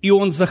него, и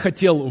он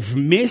захотел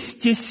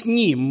вместе с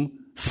ним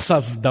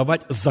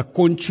создавать,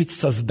 закончить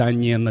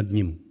создание над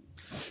ним.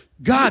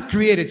 God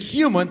created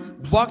human,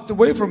 walked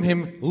away from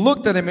him,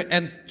 looked at him,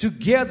 and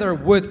together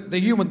with the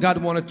human,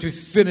 God wanted to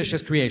finish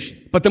his creation.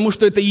 Потому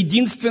что это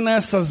единственное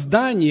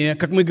создание,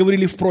 как мы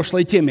говорили в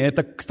прошлой теме.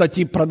 Это,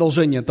 кстати,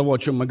 продолжение того, о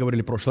чем мы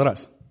говорили в прошлый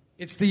раз.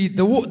 It's the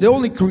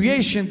only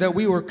creation that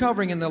we were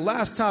covering in the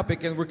last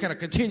topic, and we're kind of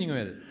continuing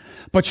with it.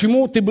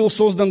 Почему ты был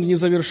создан в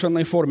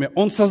незавершенной форме?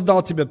 Он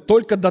создал тебя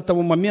только до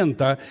того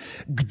момента,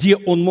 где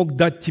Он мог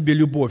дать тебе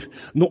любовь.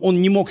 Но Он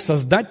не мог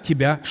создать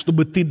тебя,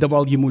 чтобы ты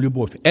давал Ему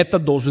любовь. Это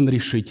должен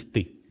решить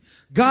ты.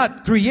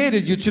 God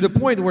created you to the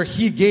point where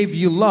He gave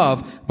you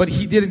love, but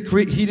He didn't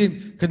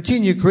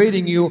continue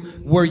creating you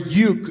where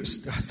you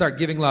start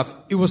giving love.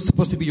 It was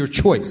supposed to be your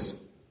choice.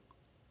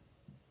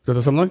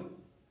 Кто-то со мной?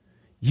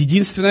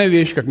 Единственная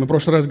вещь, как мы в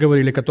прошлый раз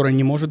говорили, которая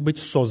не может быть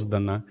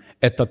создана,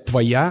 это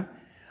твоя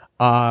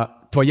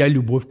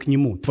любовь к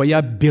Нему,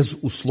 твоя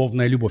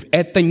безусловная любовь.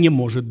 Это не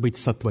может быть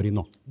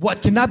сотворено.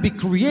 What cannot be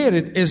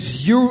created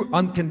is your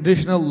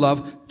unconditional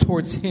love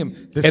towards Him.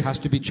 This has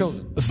to be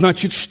chosen.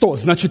 Значит что?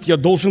 Значит, я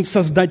должен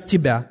создать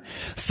тебя,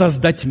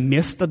 создать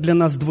место для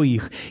нас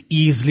двоих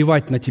и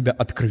изливать на тебя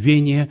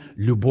откровение,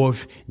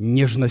 любовь,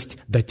 нежность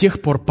до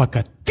тех пор,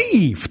 пока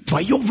ты в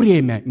твое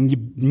время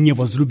не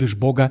возлюбишь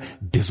Бога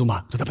без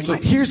ума. Кто-то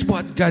понимает? So here's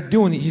what God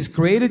doing. He's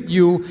created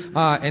you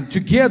and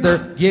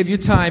together gave you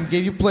time,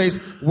 gave you place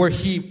where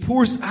He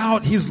pours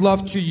out His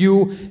love to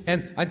you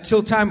and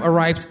until time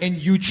arrives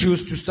and you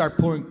choose to start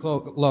pouring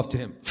love to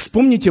Him.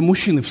 Вспомните,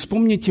 мужчины,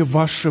 вспомните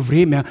ваше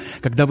время,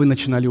 когда вы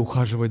начинали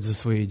ухаживать за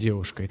своей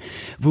девушкой.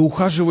 Вы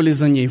ухаживали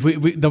за ней,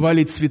 вы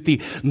давали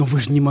цветы, но вы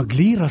же не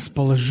могли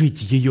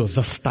расположить ее,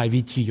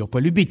 заставить ее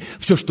полюбить.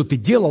 Все, что ты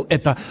делал,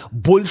 это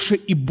больше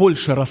и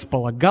больше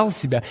располагал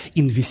себя,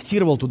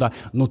 инвестировал туда,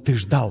 но ты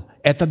ждал.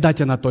 Это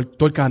дать она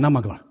только она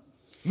могла.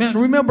 Man,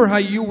 remember how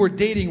you were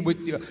dating with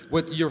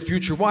your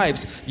future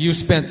wives. You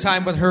spent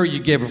time with her, you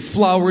gave her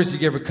flowers, you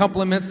gave her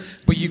compliments,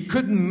 but you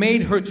couldn't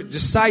make her to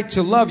decide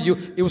to love you.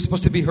 It was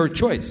supposed to be her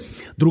choice.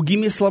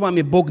 Другими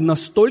словами, Бог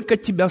настолько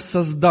тебя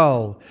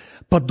создал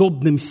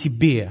подобным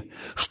себе,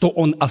 что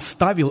Он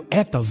оставил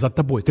это за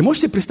тобой. Ты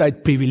можешь себе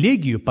представить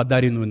привилегию,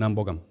 подаренную нам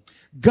Богом?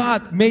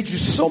 God made you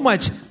so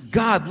much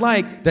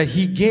God-like that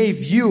He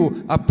gave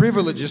you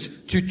privileges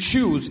to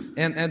choose,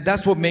 and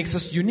that's what makes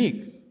us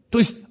unique. То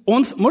есть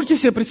Он, можете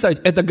себе представить,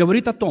 это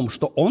говорит о том,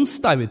 что Он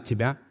ставит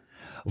тебя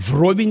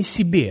вровень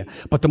себе,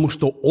 потому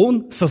что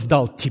Он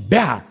создал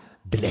тебя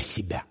для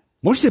себя.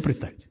 Можете себе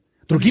представить?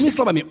 Другими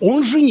словами,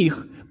 Он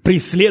жених,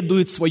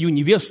 преследует свою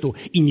невесту,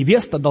 и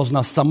невеста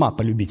должна сама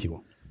полюбить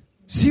его.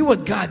 See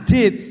what God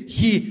did?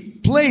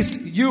 He placed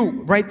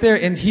you right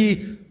there, and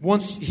He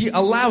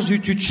allows you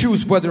to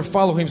choose whether to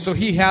follow Him. So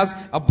He has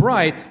a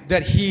bride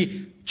that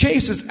He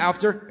chases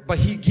after, but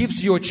He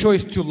gives you a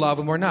choice to love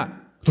Him or not.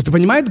 Кто-то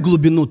понимает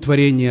глубину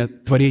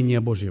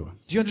творения Божьего?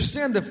 Do you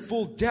understand the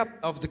full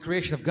depth of the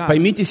creation of God?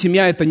 Поймите,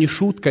 семья — это не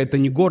шутка, это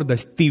не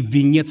гордость. Ты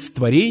венец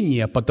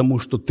творения, потому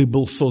что ты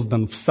был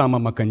создан в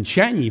самом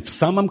окончании, в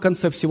самом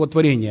конце всего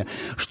творения,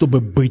 чтобы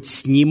быть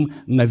с Ним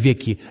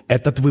навеки.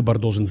 Этот выбор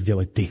должен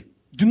сделать ты.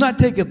 Do not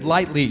take it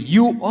lightly.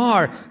 You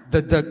are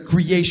the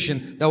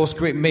creation that was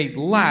made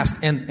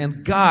last,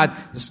 and God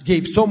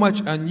gave so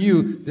much on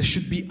you that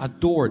should be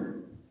adored.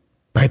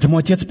 Поэтому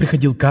Отец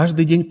приходил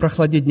каждый день в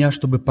прохладе дня,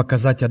 чтобы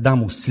показать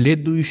Адаму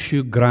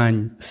следующую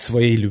грань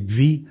своей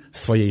любви,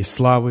 своей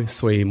славы,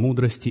 своей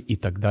мудрости и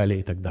так далее,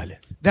 и так далее.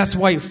 That's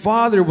why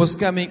Father was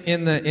coming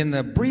in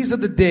the breeze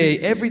of the day,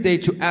 every day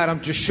to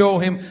Adam to show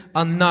him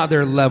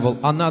another level,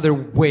 another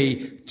way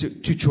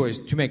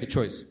to make a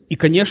choice. И,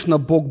 конечно,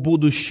 Бог,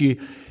 будучи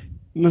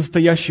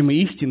настоящим и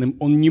истинным,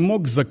 Он не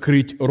мог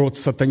закрыть рот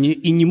сатане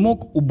и не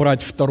мог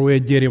убрать второе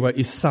дерево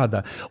из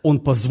сада. Он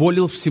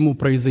позволил всему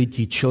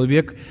произойти.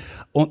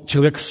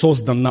 Человек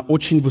создан на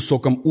очень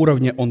высоком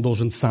уровне, он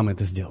должен сам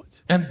это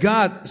сделать. And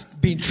God,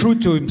 being true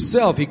to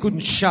himself, he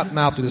couldn't shut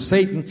mouth to the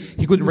Satan.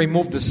 He couldn't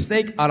remove the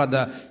snake out of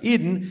the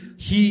Eden.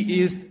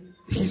 He's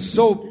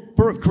so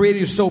created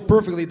you so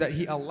perfectly that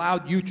he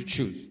allowed you to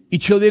choose. И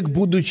человек,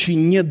 будучи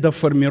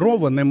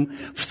недоформированным,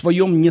 в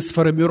своем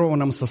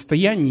несформированном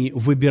состоянии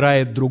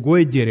выбирает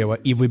другое дерево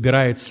и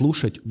выбирает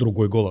слушать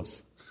другой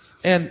голос.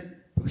 And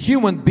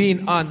human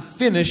being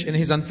unfinished in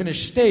his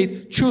unfinished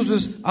state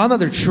chooses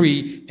another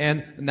tree,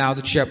 and now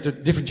the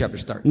different chapter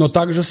starts. Но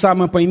так же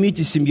самое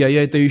поймите, семья,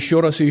 я это еще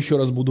раз и еще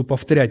раз буду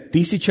повторять.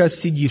 Ты сейчас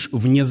сидишь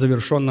в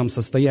незавершенном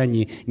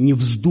состоянии. Не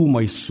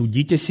вздумай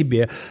судить о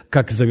себе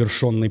как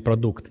завершенный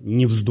продукт.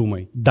 Не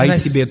вздумай. Дай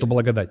себе эту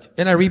благодать.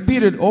 And I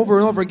repeat it over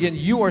and over again.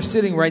 You are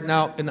sitting right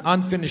now in an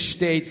unfinished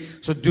state,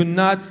 so do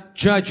not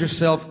judge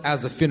yourself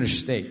as a finished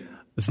state.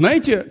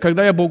 Знаете,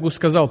 когда я Богу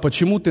сказал,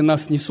 почему ты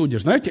нас не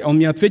судишь? Знаете, Он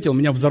мне ответил,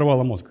 меня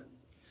взорвало мозг.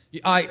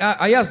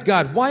 I asked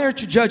God, why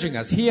aren't you judging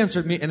us? He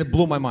answered me, and it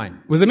blew my mind.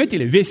 Вы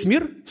заметили, весь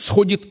мир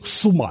сходит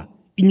с ума,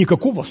 и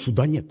никакого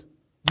суда нет.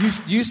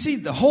 You see,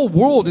 the whole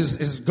world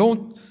is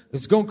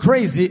going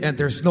crazy, and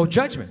there's no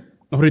judgment.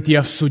 Он говорит,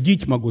 я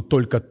судить могу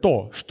только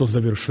то, что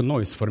завершено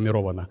и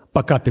сформировано.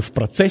 Пока ты в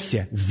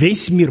процессе,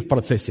 весь мир в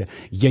процессе,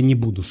 я не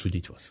буду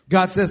судить вас.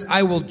 God says,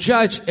 I will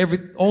judge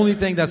only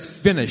thing that's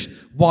finished.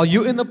 While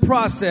you're in the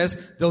process,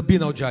 there'll be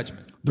no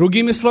judgment.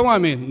 Другими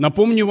словами,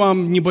 напомню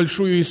вам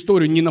небольшую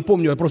историю, не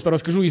напомню, я просто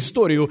расскажу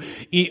историю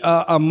и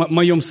о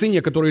моем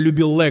сыне, который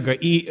любил Лего,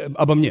 и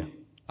обо мне.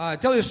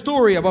 Tell you a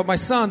story about my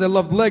son that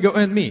loved Lego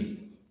and me.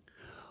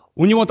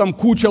 У него там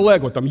куча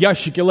Лего, там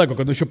ящики Лего,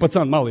 когда еще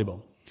пацан малый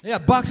был. Yeah,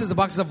 boxes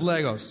of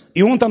Legos.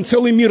 И он там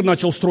целый мир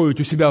начал строить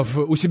у себя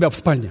в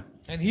спальне.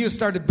 And he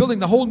started building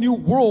the whole new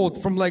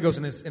world from Legos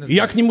in his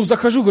Я к нему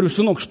захожу, говорю,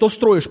 сынок, что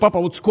строишь? Папа,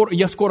 вот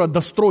я скоро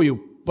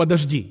дострою,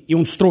 подожди. И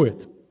он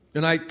строит.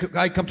 And I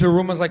come to a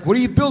room and I was like, what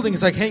are you building?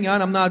 He's like, hang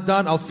on, I'm not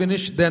done. I'll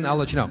finish, then I'll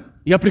let you know.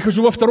 Я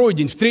прихожу во второй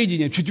день, в третий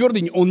день, в четвертый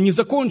день. Он не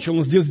закончил,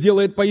 он здесь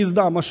делает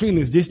поезда,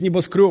 машины, здесь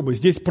небоскребы,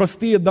 здесь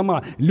простые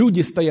дома,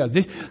 люди стоят,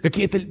 здесь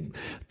какие-то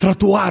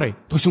тротуары.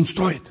 То есть он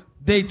строит.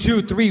 Day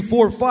 2, 3,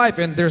 4, 5,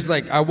 and there's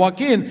like, I walk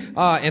in,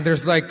 and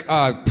there's like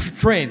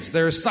trains,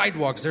 there's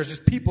sidewalks, there's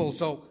just people,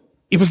 so...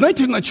 И вы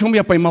знаете, на чем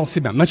я поймал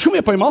себя? На чем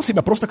я поймал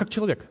себя просто как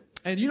человек?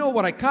 And you know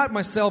what I caught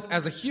myself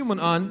as a human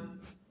on?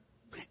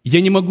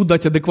 Я не могу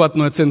дать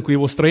адекватную оценку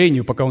его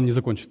строению, пока он не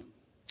закончит.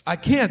 I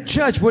can't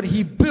judge what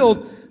he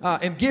built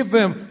and give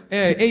him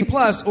A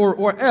plus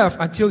or F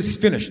until he's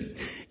finished.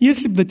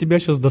 Если бы до тебя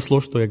сейчас дошло,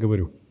 что я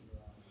говорю.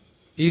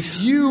 If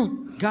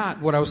you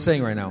got what I was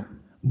saying right now,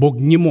 Бог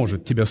не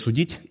может тебя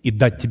судить и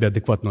дать тебе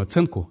адекватную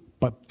оценку.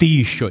 Ты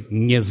еще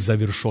не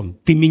завершен.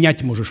 Ты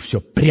менять можешь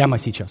все прямо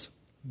сейчас.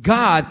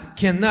 God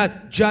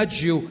cannot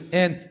judge you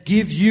and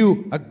give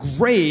you a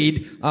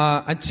grade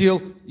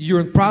until you're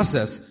in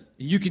process.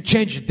 You can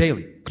change it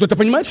daily. Кто-то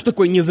понимает, что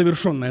такое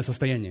незавершенное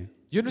состояние?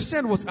 You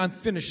understand what's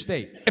unfinished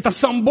state? Это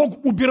сам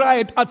Бог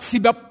убирает от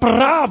себя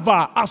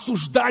право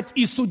осуждать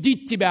и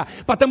судить тебя,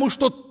 потому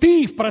что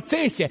ты в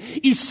процессе,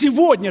 и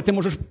сегодня ты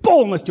можешь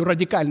полностью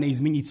радикально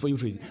изменить свою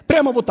жизнь.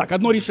 Прямо вот так,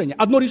 одно решение.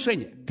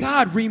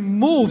 God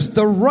removes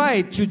the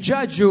right to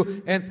judge you,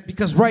 and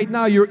because right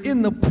now you're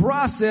in the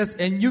process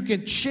and you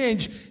can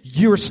change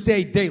your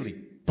state daily.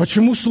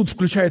 Почему суд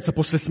включается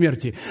после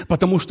смерти?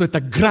 Потому что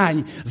это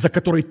грань, за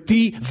которой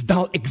ты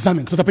сдал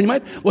экзамен. Кто-то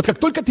понимает? Вот как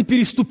только ты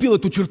переступил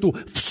эту черту,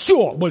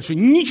 все, больше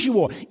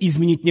ничего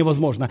изменить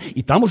невозможно.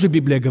 И там уже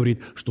Библия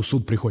говорит, что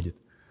суд приходит.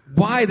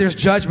 Why there's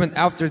judgment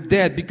after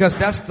death? Because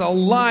that's the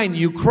line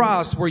you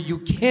crossed where you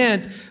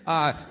can't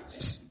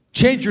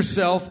change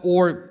yourself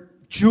or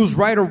choose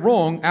right or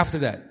wrong after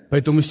that.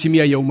 Поэтому,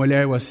 семья, я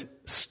умоляю вас,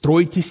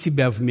 стройте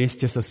себя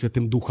вместе со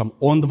Святым Духом.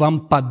 Он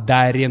вам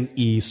подарен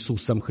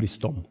Иисусом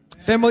Христом.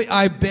 Family,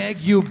 I beg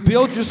you,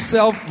 build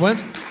yourself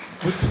with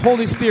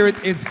Holy Spirit.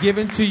 It's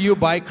given to you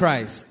by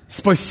Christ.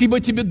 Спасибо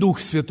тебе, Дух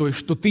Святой,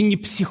 что ты не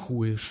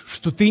психуешь,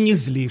 что ты не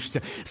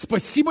злишься.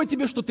 Спасибо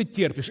тебе, что ты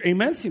терпишь.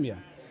 Аминь, семья?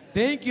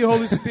 Thank you,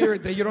 Holy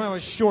Spirit, that you don't have a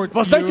short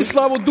Воздайте fuse.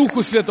 славу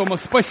Духу Святому.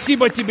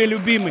 Спасибо тебе,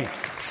 любимый.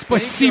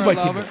 Спасибо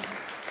тебе.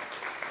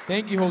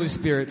 Thank you, Holy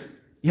Spirit.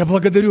 Я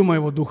благодарю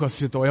моего Духа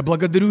Святого, я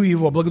благодарю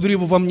Его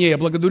во мне, я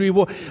благодарю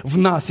Его в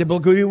нас, я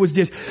благодарю Его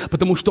здесь,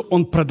 потому что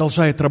Он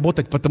продолжает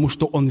работать, потому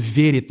что Он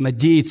верит,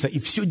 надеется и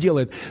все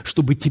делает,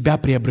 чтобы тебя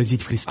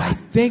преобразить в Христа. I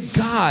thank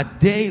God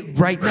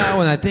right now,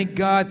 and I thank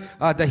God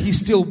that He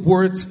still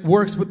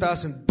works with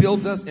us and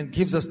builds us and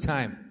gives us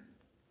time.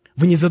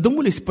 Вы не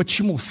задумывались,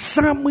 почему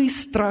самый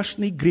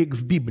страшный грех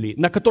в Библии,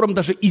 на котором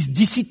даже из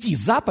 10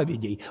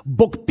 заповедей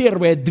Бог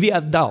первые 2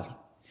 отдал?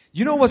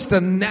 You know what's the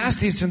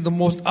nastiest and the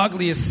most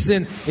ugliest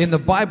sin in the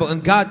Bible?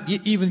 And God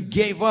even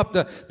gave up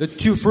the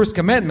 2 first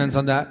commandments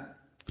on that.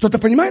 Кто-то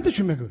понимает, о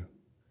чем я говорю?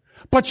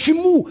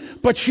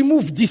 Почему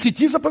в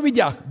 10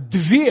 заповедях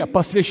 2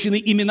 посвящены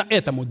именно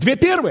этому? 2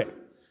 первые?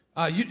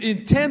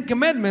 In 10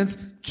 commandments,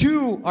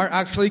 2 are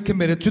actually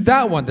committed to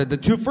that one, the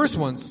 2 first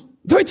ones.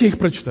 Давайте я их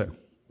прочитаю.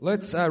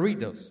 Let's read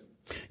those.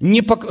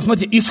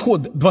 Смотрите,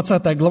 Исход,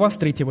 20 глава, с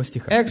 3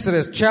 стиха.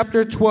 Exodus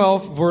chapter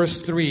 12,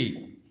 verse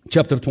 3.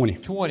 Chapter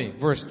 20. 20,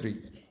 verse 3.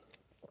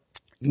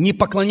 Не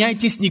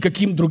поклоняйтесь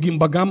никаким другим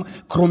богам,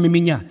 кроме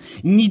меня.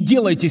 Не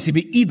делайте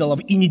себе идолов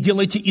и не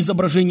делайте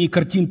изображений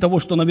картин того,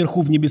 что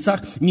наверху в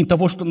небесах, ни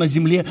того, что на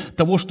земле,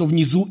 того, что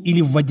внизу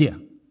или в воде.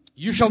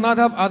 You shall not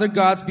have other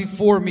gods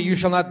before me. You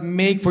shall not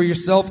make for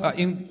yourself an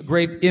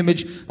engraved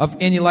image of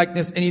any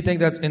likeness, anything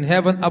that's in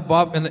heaven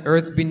above and the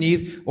earth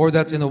beneath, or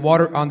that's in the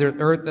water under the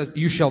earth, that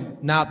you shall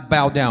not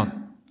bow down.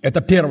 Это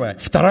первое.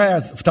 Вторая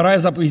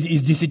заповедь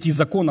из 10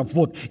 законов.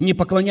 Вот. Не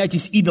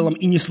поклоняйтесь идолам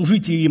и не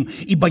служите им,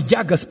 ибо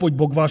я, Господь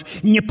Бог ваш,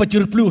 не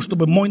потерплю,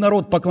 чтобы мой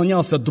народ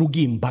поклонялся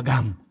другим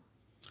богам.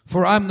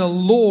 For I'm the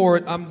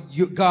Lord, I'm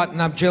God,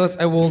 and I'm jealous.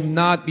 I will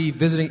not be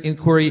visiting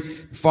inquiry,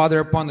 Father,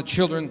 upon the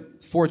children,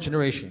 fourth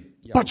generation.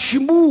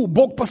 Почему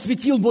Бог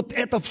посвятил вот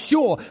это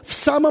все в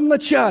самом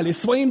начале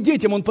своим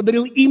детям? Он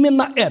подарил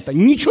именно это,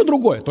 ничего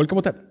другое, только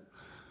вот это.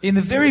 In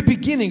the very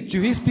beginning,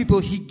 to his people,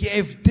 he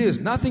gave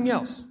this, nothing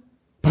else.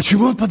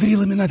 Почему он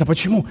подарил именно это?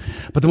 Почему?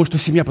 Потому что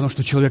семья, потому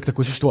что человек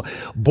такое существо.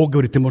 Бог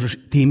говорит,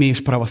 ты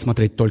имеешь право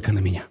смотреть только на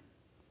меня.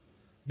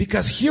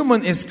 Because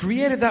human is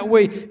created that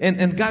way,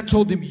 and God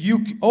told him, you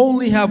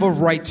only have a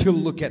right to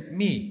look at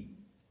me.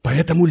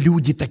 Поэтому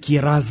люди такие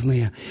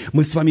разные.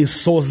 Мы с вами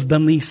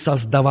созданы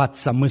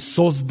создаваться. Мы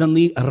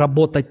созданы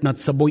работать над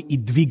собой и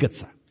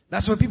двигаться.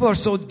 That's why people are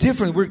so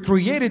different. We're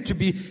created to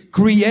be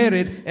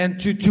created and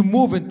to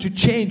move and to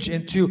change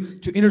and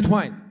to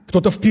intertwine.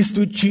 Кто-то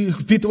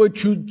впитывает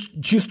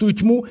чистую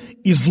тьму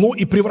и зло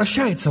и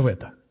превращается в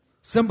это.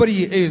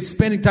 Somebody is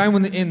spending time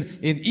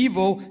in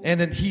evil and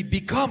then he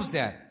becomes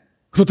that.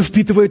 Кто-то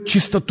впитывает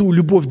чистоту,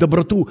 любовь,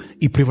 доброту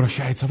и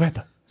превращается в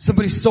это.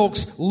 Somebody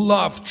soaks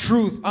love,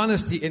 truth,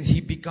 honesty, and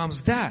he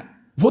becomes that.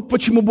 Вот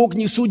почему Бог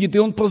не судит, и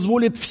Он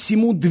позволит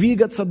всему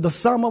двигаться до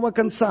самого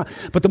конца,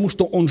 потому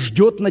что Он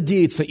ждет,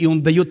 надеется, и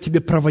Он дает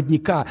тебе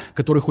проводника,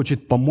 который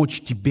хочет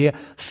помочь тебе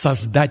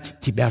создать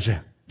тебя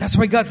же. That's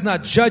why God's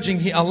not judging.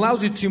 He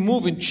allows you to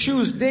move and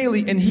choose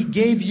daily, and He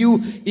gave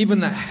you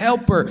even a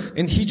helper,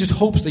 and He just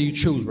hopes that you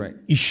choose right.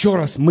 Еще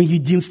раз, мы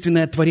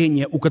единственное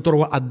творение, у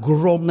которого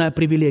огромная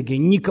привилегия,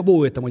 никого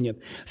у этого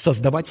нет.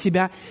 Создавать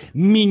себя,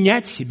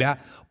 менять себя,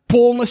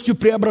 полностью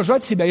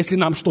преображать себя, если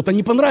нам что-то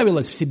не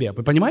понравилось в себе.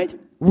 Вы понимаете?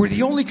 We're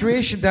the only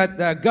creation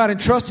that God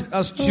entrusted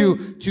us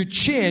to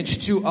change,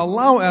 to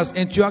allow us,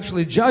 and to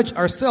actually judge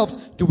ourselves.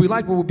 Do we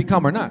like what we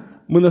become or not?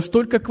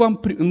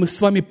 Мы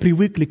с вами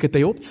привыкли к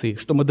этой опции,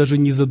 что мы даже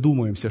не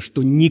задумываемся,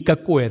 что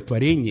никакое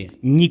творение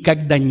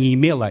никогда не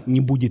имело, не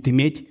будет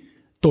иметь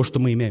то, что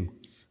мы имеем.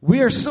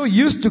 We are so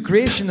used to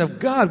creation of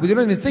God, we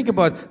don't even think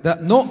about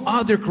that no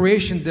other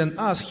creation than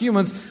us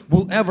humans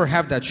will ever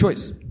have that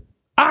choice.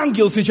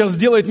 Ангел сейчас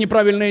сделает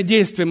неправильное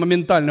действие,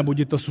 моментально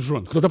будет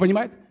осужден. Кто-то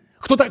понимает?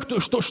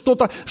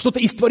 Что-то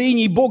из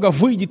творений Бога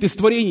выйдет из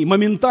творений,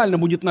 моментально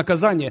будет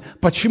наказание.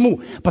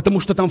 Почему? Потому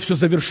что там все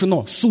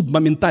завершено, суд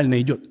моментально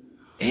идет.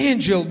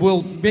 Angel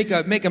will make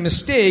a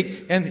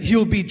mistake and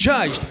he'll be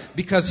judged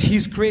because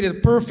he's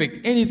created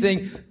perfect.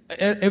 Everything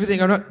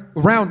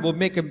around will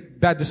make a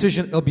bad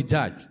decision, it'll be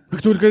judged.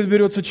 Как только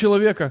берется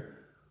человека,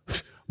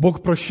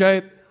 Бог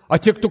прощает, а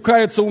те, кто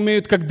кается,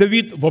 умеют, как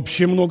Давид,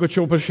 вообще много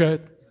чего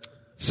прощает.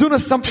 Soon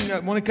as something,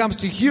 when it comes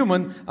to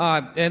human,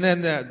 and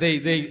then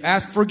they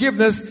ask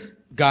forgiveness,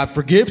 God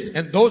forgives,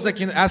 and those that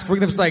can ask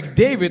forgiveness like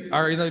David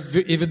are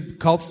even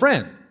called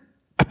friend.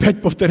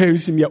 Опять повторяю,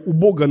 семья, у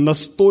Бога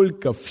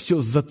настолько все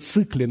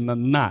зациклено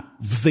на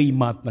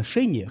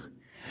взаимоотношениях,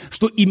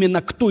 что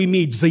именно кто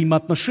имеет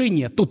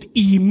взаимоотношения, тот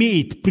и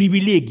имеет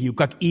привилегию,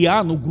 как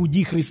Иоанн у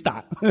груди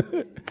Христа.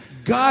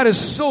 God is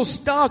so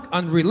stuck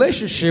on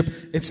relationship.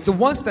 It's the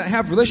ones that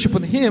have relationship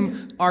with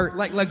Him are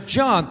like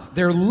John.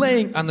 They're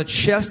laying on the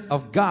chest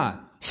of God.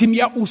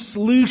 Семья,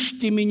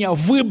 услышьте меня,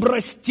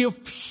 выбросьте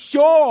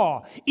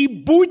все и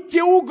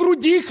будьте у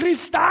груди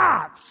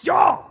Христа.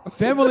 Все.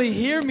 Family,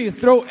 hear me.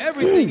 Throw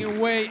everything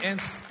away and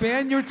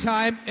spend your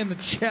time in the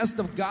chest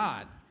of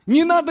God.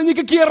 Не надо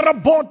никакие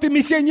работы,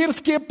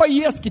 миссионерские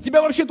поездки.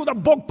 Тебя вообще туда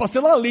Бог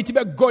посылал, или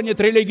тебя гонит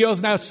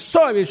религиозная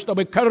совесть,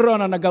 чтобы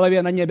корона на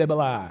голове на небе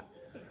была?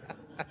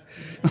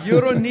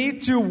 You don't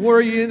need to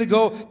worry. You need to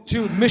go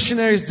to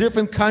missionaries,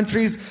 different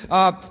countries,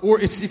 or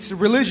it's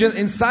religion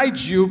inside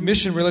you,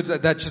 mission religion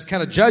that's just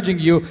kind of judging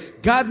you.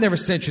 God never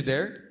sent you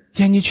there.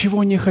 Я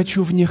ничего не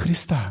хочу вне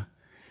Христа.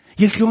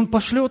 Если Он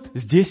пошлет,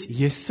 здесь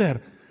есть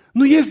сэр.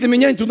 Но если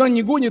меня туда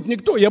не гонит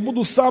никто, я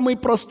буду самый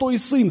простой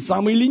сын,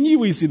 самый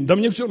ленивый сын. Да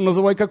мне все,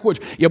 называй как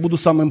хочешь. Я буду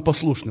самым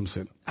послушным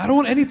сыном. I don't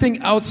want anything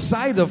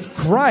outside of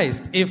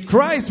Christ. If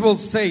Christ will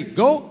say,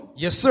 go,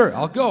 yes, sir,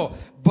 I'll go.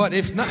 But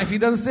if He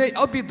doesn't say,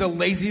 I'll be the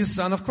laziest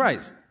son of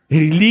Christ.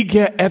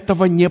 Религия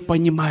этого не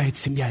понимает,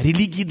 семья.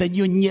 Религия до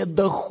нее не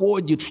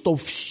доходит, что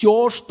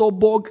все, что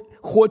Бог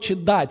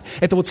хочет дать,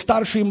 это вот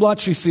старший и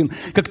младший сын.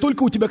 Как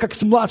только у тебя, как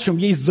с младшим,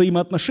 есть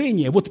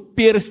взаимоотношения, вот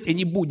перстня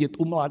не будет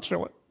у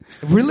младшего.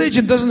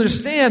 Religion doesn't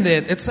understand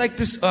it. It's like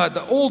this: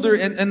 the older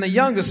and the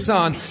youngest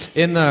son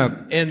in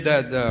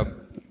the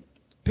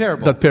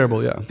parable. That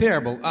parable, yeah.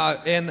 Parable,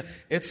 and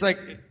it's like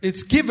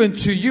it's given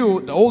to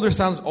you. The older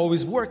son's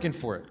always working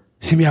for it.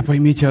 Семья,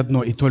 поймите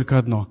одно и только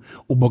одно.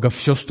 У Бога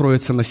все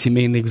строится на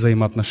семейных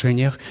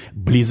взаимоотношениях,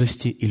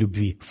 близости и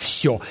любви.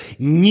 Все.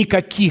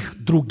 Никаких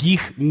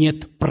других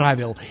нет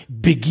правил.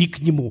 Беги к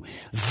Нему.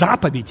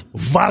 Заповедь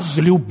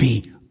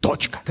возлюби.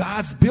 Точка.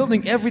 God's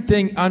building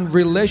everything on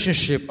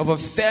relationship of a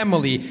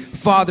family,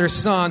 father,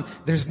 son.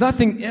 There's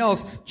nothing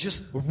else.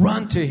 Just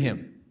run to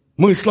Him.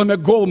 Мы, сломя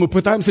голову, мы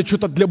пытаемся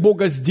что-то для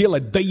Бога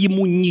сделать, да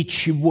Ему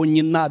ничего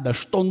не надо.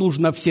 Что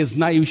нужно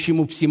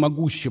всезнающему,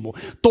 всемогущему?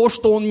 То,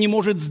 что Он не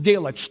может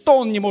сделать.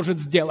 Что Он не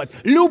может сделать?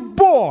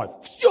 Любовь!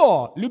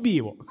 Все! Люби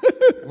Его.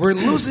 We're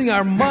losing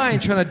our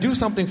mind trying to do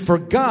something for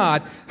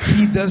God.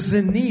 He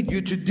doesn't need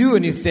you to do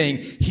anything.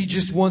 He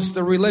just wants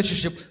the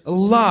relationship.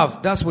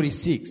 Love, that's what He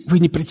seeks. Вы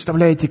не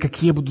представляете,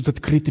 какие будут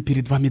открыты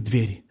перед вами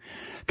двери.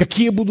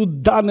 Какие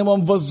будут даны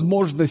вам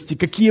возможности,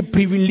 какие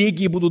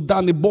привилегии будут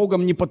даны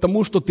Богом не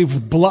потому, что ты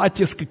в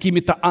блате с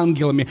какими-то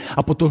ангелами,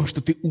 а потому,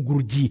 что ты у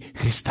груди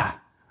Христа.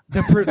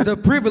 The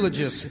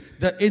privileges,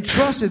 the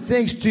entrusted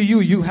things to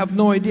you, you have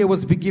no idea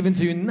what's been given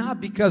to you,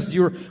 not because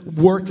you're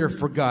worker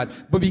for God,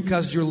 but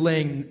because you're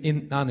laying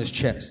on His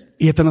chest.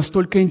 И это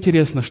настолько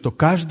интересно, что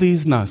каждый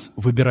из нас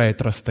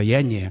выбирает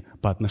расстояние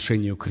по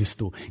отношению к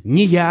Христу.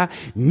 Не я,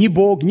 не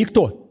Бог,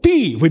 никто.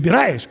 Ты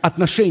выбираешь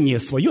отношение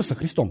свое со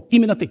Христом.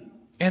 Именно ты.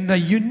 And the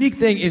unique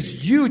thing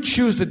is you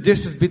choose the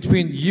distance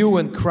between you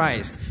and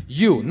Christ.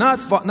 You,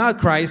 not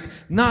Christ,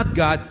 not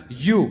God.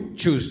 You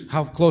choose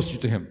how close you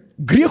to Him.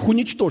 Грех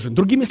уничтожен.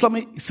 Другими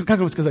словами, как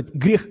вам сказать,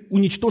 грех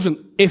уничтожен,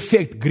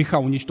 эффект греха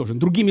уничтожен.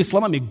 Другими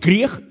словами,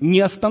 грех не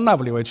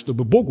останавливает,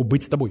 чтобы Богу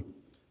быть с тобой.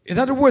 In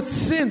other words,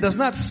 sin does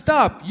not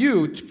stop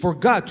you for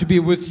God to be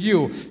with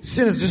you.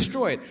 Sin is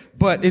destroyed,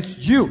 but it's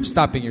you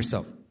stopping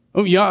yourself.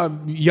 Я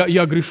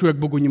грешу, я к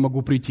Богу не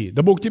могу прийти.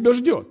 Да Бог тебя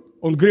ждет.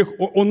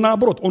 Он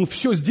наоборот, Он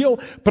все сделал,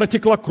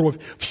 протекла кровь,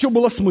 все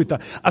было смыто,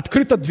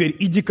 открыта дверь,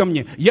 иди ко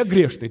мне. Я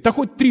грешный, да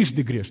хоть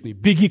трижды грешный,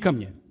 беги ко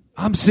мне.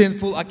 I'm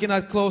sinful. I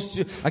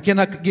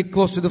cannot get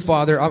close to the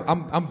Father.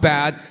 I'm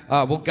bad.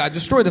 Well, God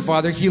destroyed the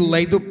Father. He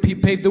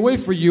paved the way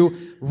for you.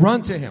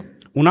 Run to Him.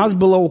 У нас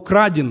был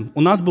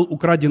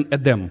украден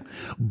Эдем.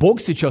 Бог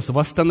сейчас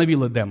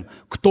восстановил Эдем.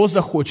 Кто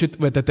захочет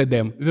в этот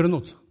Эдем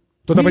вернуться?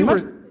 Кто-то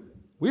понимает?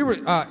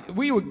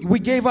 We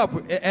gave up.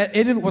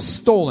 Eden was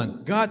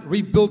stolen. God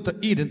rebuilt the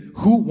Eden.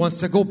 Who wants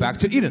to go back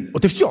to Eden?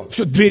 Вот и все,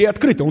 двери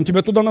открыты. Он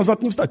тебя туда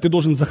назад не вставит. Ты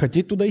должен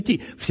захотеть туда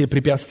идти. Все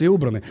препятствия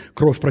убраны.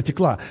 Кровь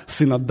протекла.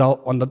 Сын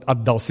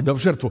отдал себя в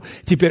жертву.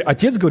 Теперь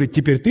отец говорит,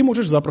 теперь ты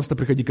можешь запросто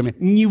приходить ко мне.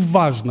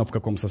 Неважно в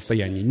каком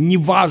состоянии.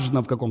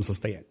 Неважно в каком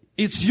состоянии.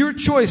 It's your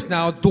choice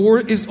now.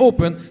 Door is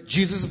open.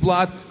 Jesus'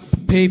 blood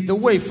paved the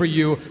way for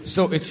you.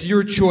 So it's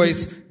your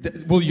choice.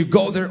 Will you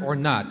go there or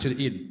not to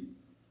Eden?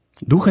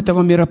 Дух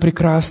этого мира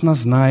прекрасно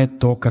знает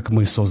то, как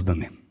мы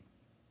созданы.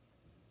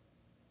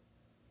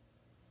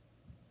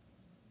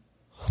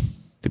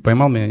 Ты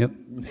поймал меня, нет?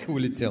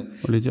 Улетел.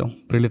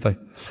 Прилетай.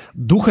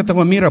 Дух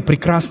этого мира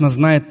прекрасно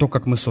знает то,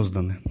 как мы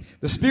созданы.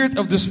 The spirit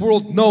of this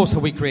world knows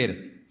how we created.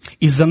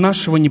 Из-за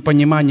нашего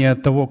непонимания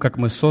того, как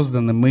мы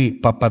созданы, мы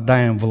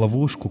попадаем в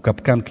ловушку,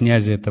 капкан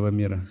князя этого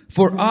мира.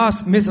 For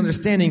us,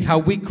 misunderstanding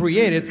how we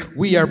created,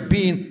 we are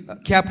being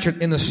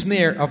captured in the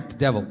snare of the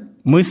devil.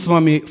 Мы с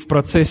вами в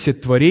процессе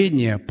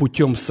творения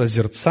путем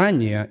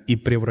созерцания и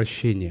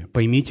превращения.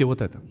 Поймите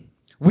вот это.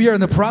 We are in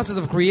the process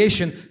of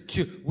creation.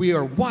 We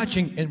are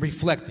watching and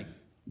reflecting.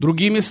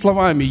 Другими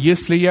словами,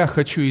 если я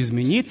хочу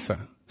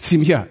измениться,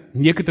 семья,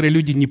 некоторые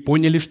люди не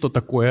поняли, что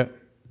такое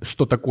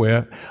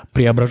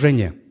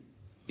преображение.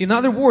 In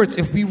other words,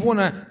 if we want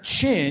to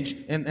change,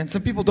 and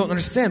some people don't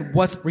understand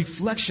what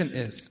reflection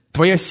is.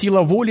 Твоя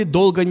сила воли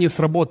долго не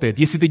сработает.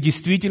 Если ты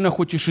действительно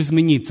хочешь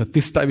измениться,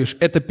 ты ставишь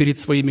это перед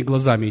своими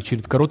глазами, и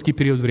через короткий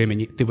период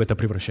времени ты в это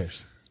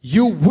превращаешься.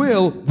 You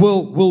will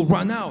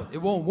run out.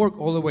 It won't work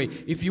all the way.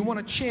 If you want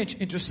to change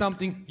into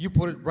something, you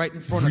put it right in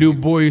front of you. В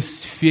любой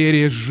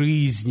сфере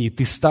жизни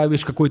ты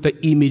ставишь какой-то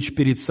имидж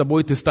перед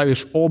собой, ты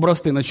ставишь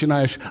образ, ты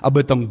начинаешь об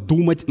этом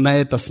думать, на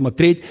это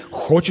смотреть.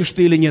 Хочешь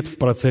ты или нет, в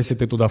процессе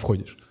ты туда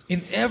входишь.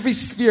 In every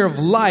sphere of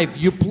life,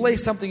 you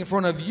place something in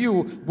front of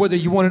you, whether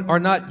you want it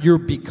or not,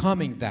 you're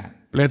becoming that.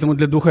 Поэтому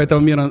для духа этого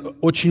мира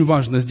очень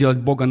важно сделать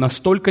Бога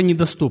настолько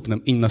недоступным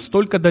и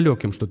настолько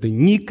далеким, что ты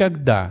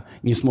никогда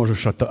не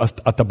сможешь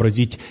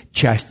отобразить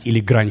часть или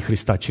грань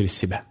Христа через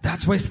себя.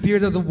 That's why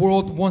spirit of the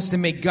world wants to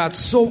make God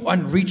so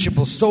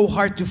unreachable, so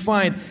hard to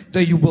find,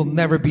 that you will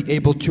never be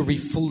able to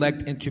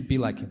reflect and to be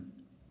like Him.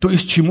 То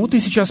есть чему ты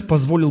сейчас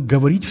позволил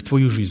говорить в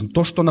твою жизнь?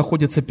 То, что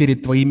находится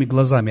перед твоими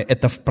глазами,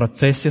 это в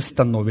процессе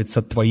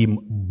становится твоим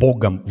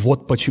Богом.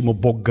 Вот почему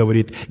Бог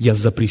говорит, я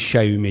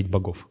запрещаю иметь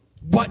богов.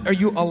 What are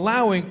you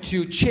allowing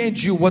to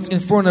change you? What's in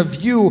front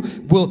of you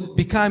will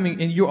becoming,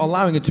 and you're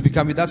allowing it to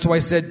become you. That's why I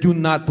said, do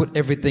not put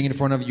everything in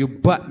front of you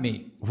but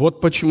me. Вот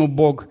почему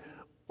Бог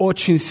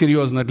очень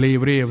серьезно для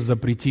евреев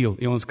запретил.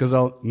 И Он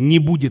сказал, не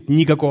будет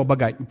никакого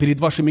Бога. Перед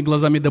вашими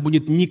глазами да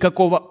будет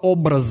никакого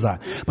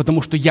образа.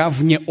 Потому что я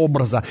вне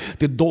образа.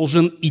 Ты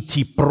должен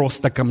идти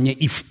просто ко мне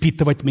и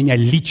впитывать меня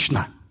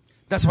лично.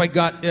 That's why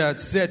God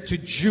said to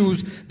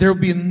Jews, there will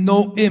be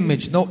no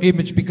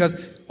image, because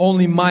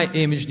only my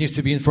image needs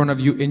to be in front of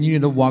you, and you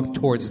need to walk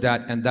towards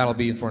that, and that'll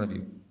be in front of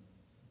you.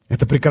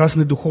 Это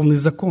прекрасный духовный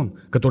закон,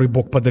 который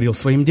Бог подарил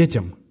своим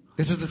детям.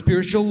 This is the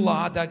spiritual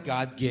law that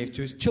God gave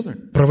to His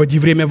children. Проводи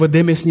время в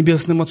Эдеме с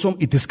Небесным Отцом,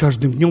 и ты с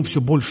каждым днем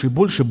все больше и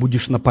больше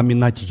будешь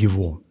напоминать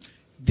Его.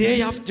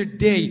 Day after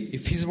day,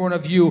 if He's one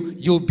of you,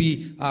 you'll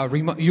be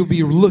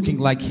looking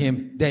like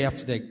Him day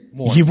after day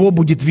more. Его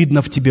будет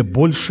видно в тебе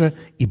больше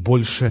и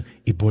больше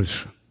и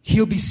больше.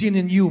 He'll be seen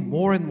in you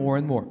more and more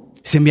and more.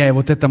 Семья, и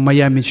вот это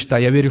моя мечта.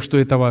 Я верю, что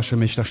это ваша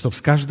мечта, чтобы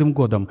с каждым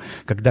годом,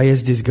 когда я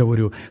здесь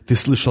говорю, ты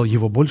слышал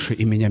Его больше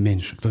и меня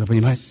меньше. Кто-то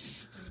понимает?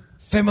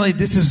 Family,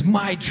 this is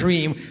my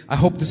dream. I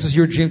hope this is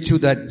your dream too,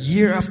 that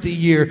year after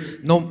year,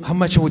 no how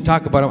much we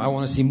talk about Him, I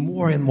want to see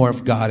more and more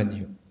of God in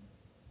you.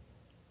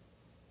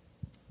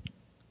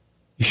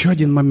 Еще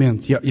один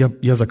момент.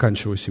 Я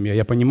заканчиваю, семья.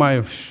 Я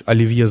понимаю,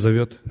 Оливье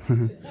зовет.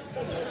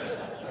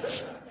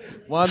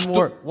 One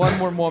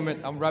more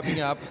moment. I'm wrapping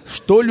up.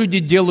 Что люди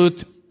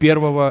делают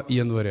 1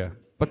 января?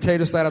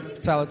 Potato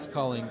salad's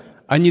calling.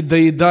 Они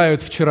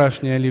доедают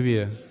вчерашнее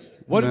оливье.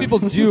 What do people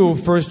do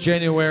 1st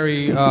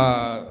January?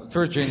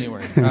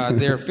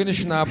 They're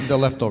finishing up the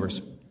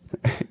leftovers.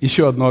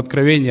 Еще одно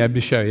откровение,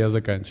 обещаю, я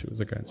заканчиваю.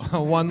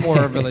 One more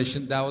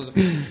revelation. That was.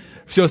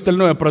 Все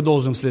остальное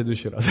продолжим в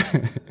следующий раз.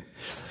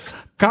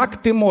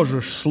 Как ты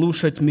можешь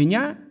слушать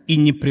меня и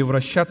не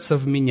превращаться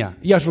в меня?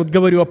 Я же вот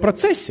говорю о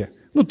процессе.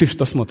 Ну ты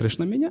что смотришь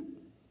на меня?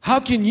 How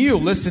can you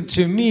listen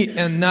to me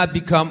and not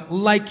become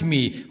like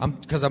me?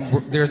 Because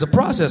there's a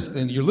process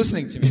and you're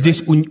listening to me.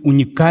 Здесь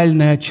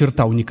уникальная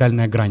черта,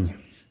 уникальная грань.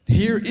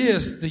 Here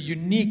is the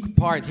unique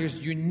part. Here's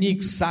the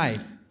unique side.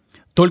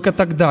 Только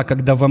тогда,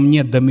 когда во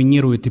мне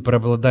доминирует и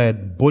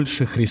преобладает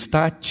больше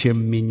Христа,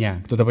 чем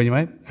меня. Кто-то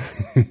понимает?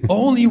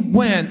 Only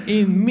when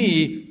in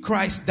me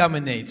Christ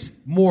dominates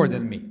more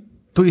than me.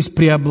 То есть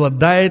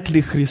преобладает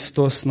ли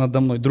Христос надо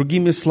мной?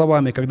 Другими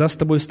словами, когда с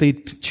тобой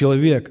стоит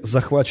человек,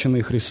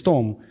 захваченный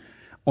Христом,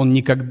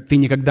 ты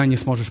никогда не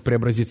сможешь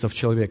преобразиться в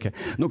человеке.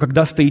 Но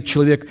когда стоит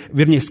человек,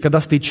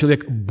 когда стоит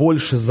человек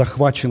больше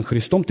захвачен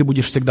Христом, ты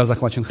будешь всегда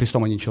захвачен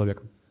Христом, а не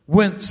человеком.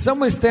 When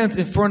someone stands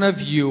in front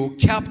of you,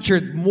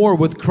 captured more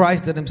with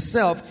Christ than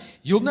himself,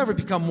 you'll never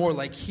become more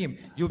like him.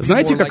 You'll be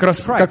Знаете, more like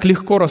Christ. как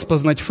легко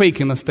распознать фейк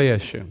и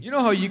настоящее? You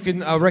know how you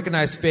can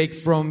recognize fake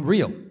from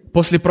real?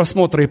 После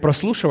просмотра и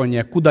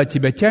прослушивания, куда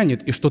тебя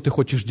тянет и что ты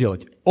хочешь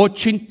делать?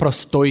 Очень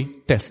простой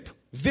тест.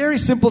 Very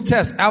simple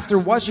test. After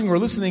watching or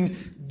listening,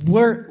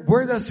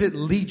 where does it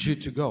lead you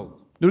to go?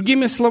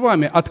 Другими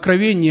словами,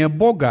 откровение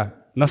Бога,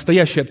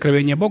 настоящее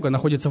откровение Бога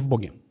находится в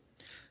Боге.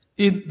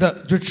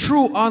 The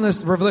true,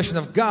 honest revelation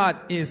of God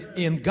is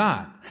in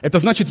God. Это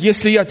значит,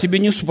 если я тебе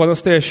несу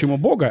по-настоящему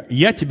Бога,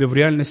 я тебе в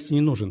реальности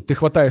не нужен. Ты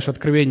хватаешь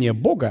откровение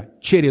Бога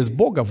через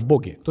Бога в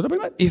Боге. Кто-то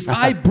понимает? If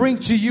I bring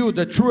to you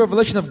the true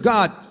revelation of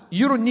God,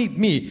 you don't need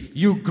me.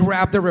 You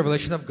grab the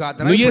revelation of God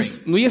that I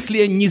bring. Но если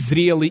я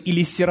незрелый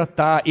или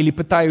сирота, или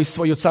пытаюсь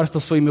свое царство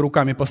своими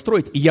руками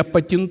построить, и я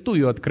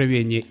патентую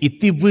откровение, и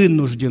ты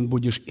вынужден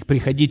будешь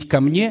приходить ко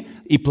мне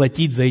и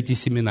платить за эти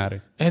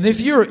семинары. And if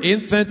you're an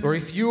infant or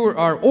if you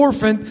are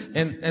orphaned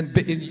and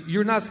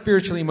you're not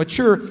spiritually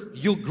mature,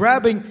 you're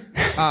grabbing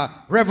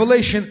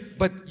revelation,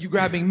 but you're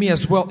grabbing me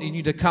as well. You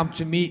need to come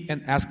to me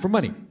and ask for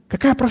money.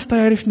 Какая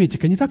простая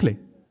арифметика, не так ли?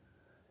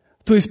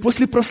 То есть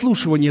после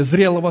прослушивания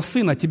зрелого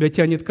сына тебя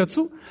тянет к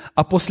отцу,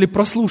 а после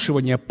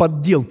прослушивания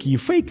подделки и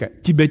фейка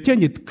тебя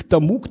тянет к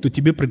тому, кто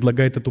тебе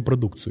предлагает эту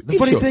продукцию. The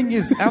funny thing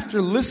is,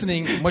 after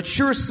listening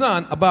mature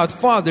son about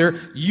father,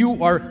 you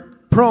are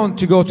prone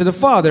to go to the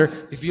father.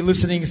 If you're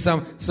listening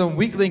some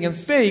weakling and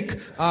fake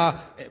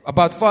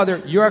about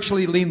father, you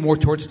actually lean more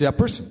towards that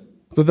person.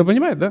 Кто-то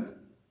понимает, да?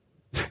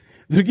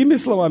 Другими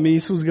словами,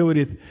 Иисус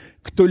говорит,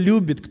 кто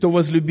любит, кто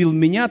возлюбил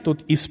меня,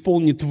 тот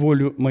исполнит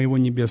волю моего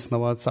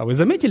небесного Отца. Вы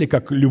заметили,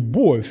 как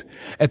любовь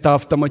 – это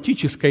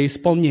автоматическое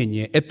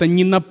исполнение, это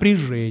не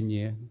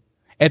напряжение,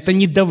 это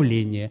не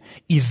давление.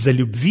 Из-за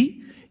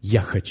любви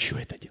я хочу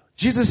это делать.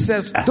 Jesus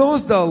says,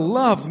 those that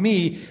love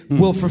me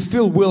will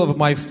fulfill will of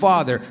my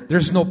Father.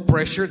 There's no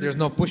pressure, there's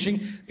no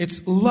pushing.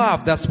 It's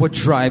love, that's what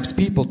drives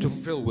people to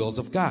fulfill wills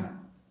of God.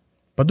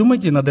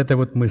 Подумайте над этой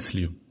вот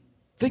мыслью.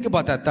 Think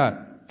about that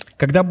thought.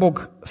 Когда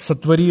Бог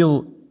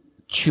сотворил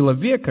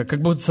человека,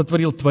 как бы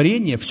сотворил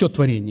творение, все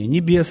творение,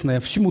 небесное,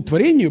 всему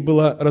творению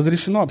было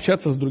разрешено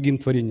общаться с другим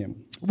творением.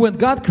 When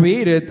God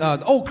created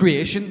all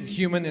creation,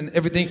 human and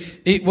everything,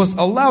 it was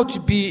allowed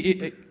to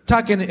be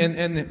talking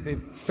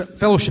and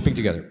fellowshipping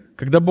together.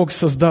 Когда Бог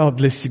создал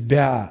для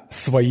себя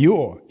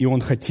свое, и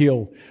Он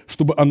хотел,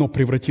 чтобы оно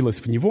превратилось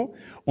в Него,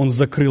 Он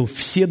закрыл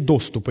все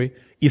доступы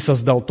и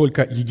создал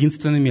только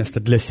единственное место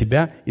для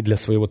себя и для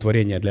своего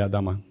творения, для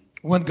Адама.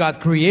 When God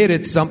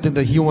created something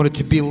that He wanted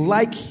to be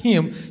like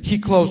Him, He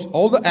closed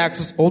all the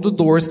access, all the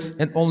doors,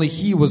 and only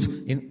He was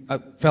in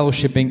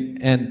fellowshipping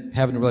and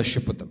having a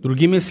relationship with them.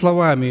 Другими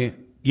словами,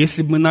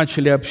 если бы мы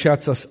начали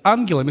общаться с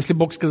ангелом, если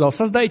Бог сказал,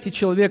 создайте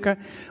человека,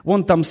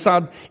 вон там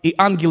сад, и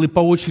ангелы по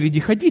очереди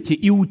ходите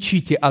и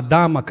учите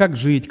Адама, как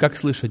жить, как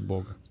слышать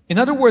Бога. In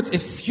other words,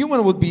 if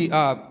human would be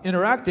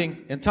interacting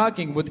and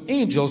talking with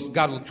angels,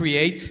 God will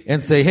create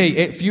and say, hey,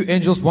 a few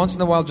angels once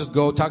in a while just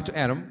go talk to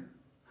Adam.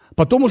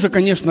 Потом уже,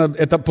 конечно,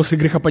 это после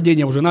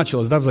грехопадения уже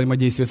началось, да,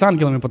 взаимодействие с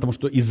ангелами, потому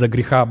что из-за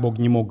греха Бог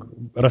не мог,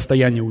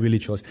 расстояние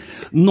увеличилось.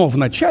 Но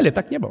вначале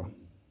так не было.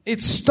 It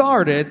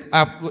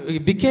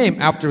became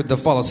after the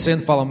fall of sin,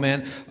 fall of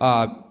man,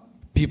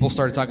 people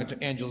started talking to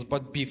angels,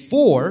 but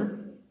before...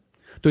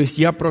 То есть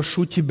я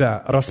прошу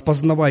тебя,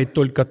 распознавай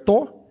только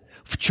то,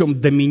 в чем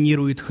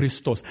доминирует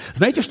Христос.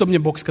 Знаете, что мне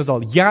Бог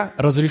сказал? Я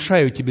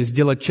разрешаю тебе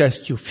сделать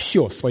частью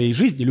все своей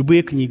жизни,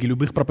 любые книги,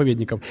 любых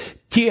проповедников,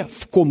 те,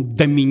 в ком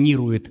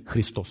доминирует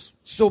Христос.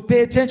 So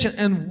pay attention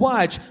and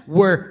watch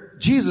where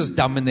Jesus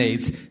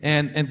dominates.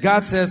 And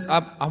God says,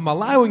 I'm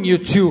allowing you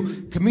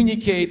to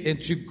communicate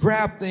and to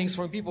grab things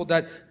from people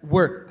that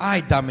where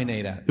I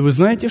dominate at. И вы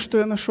знаете, что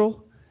я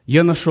нашел?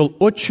 Я нашел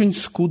очень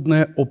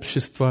скудное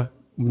общество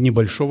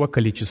небольшого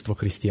количества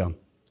христиан.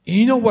 And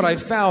you know what I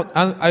found?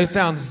 I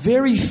found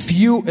very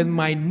few and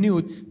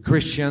minute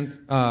Christian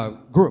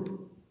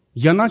group.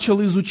 Я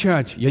начал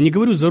изучать, я не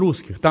говорю за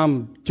русских,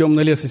 там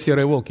темный лес и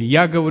серые волки,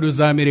 я говорю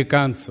за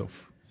американцев.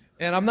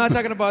 And I'm not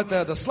talking about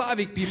the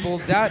Slavic people,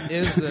 that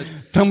is the...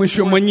 Там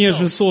еще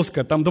манежи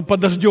соска, там да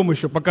подождем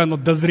еще, пока оно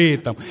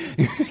дозреет там.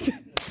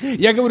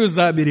 Я говорю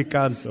за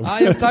американцев.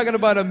 I am talking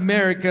about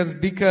Americans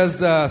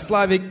because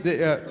Slavic,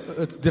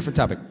 it's a different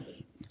topic.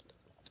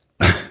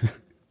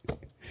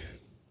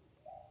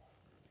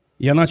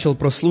 Я начал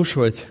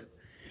прослушивать,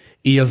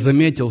 и я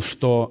заметил,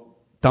 что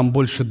там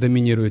больше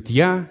доминирует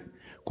я,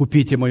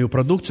 купите мою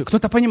продукцию.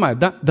 Кто-то понимает,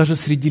 да? Даже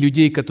среди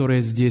людей,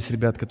 которые здесь,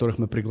 ребят, которых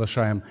мы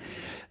приглашаем,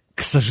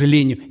 к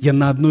сожалению, я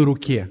на одной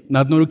руке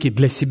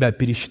для себя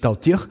пересчитал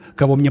тех,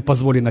 кого мне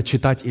позволено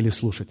читать или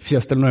слушать. Все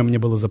остальное мне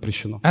было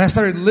запрещено. And I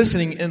started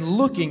listening and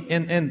looking,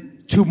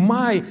 and to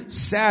my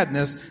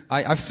sadness,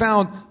 I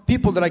found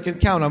people that I can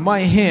count on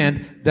my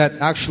hand that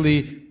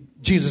actually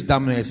Jesus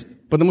dominates.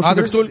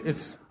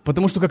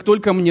 Потому что как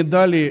только мне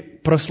дали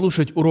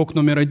прослушать урок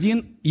номер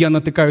 1, я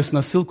натыкаюсь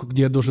на ссылку,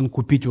 где я должен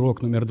купить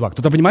урок номер 2.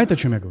 Кто-то понимает, о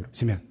чем я говорю?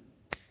 Семья.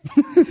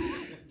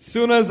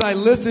 Soon as I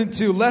listened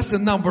to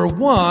lesson number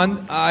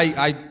 1,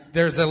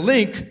 there's a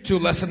link to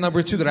lesson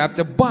number 2 that I have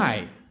to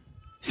buy.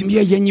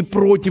 Семья, я не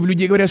против.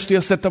 Люди говорят, что я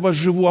с этого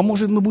живу. А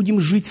может, мы будем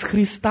жить с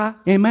Христа?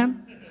 Amen?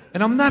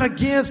 And I'm not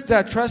against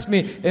that, trust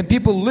me. And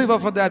people live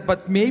off of that,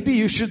 but maybe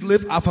you should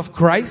live off of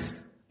Christ.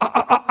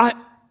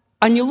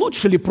 А не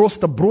лучше ли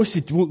просто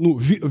бросить,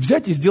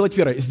 взять и сделать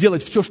верой,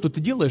 сделать все, что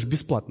ты делаешь,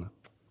 бесплатно?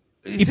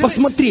 И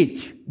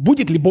посмотреть,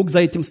 будет ли Бог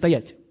за этим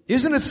стоять?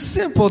 Isn't it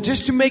simple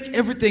just to make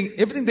everything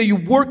that you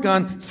work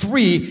on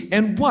free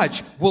and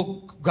watch,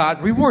 will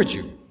God reward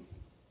you?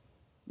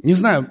 Не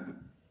знаю,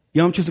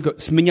 я вам честно говорю,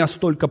 с меня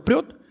столько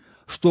прет,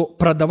 что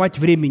продавать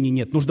времени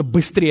нет. Нужно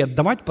быстрее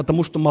отдавать,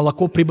 потому что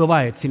молоко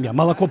прибывает, семья,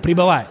 молоко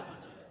прибывает.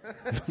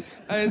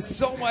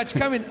 So much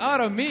coming out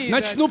of me.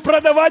 Начну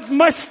продавать,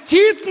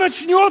 мастит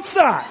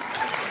начнется.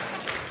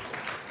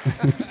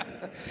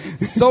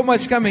 So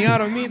much coming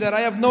out of me that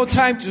I have no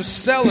time to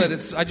sell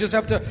it. I just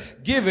have to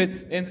give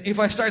it. And if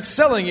I start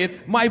selling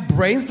it, my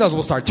brain cells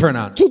will start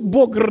turning on. Тут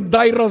Бог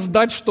дай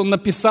раздать, что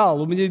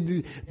написал.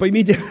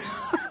 Поймите,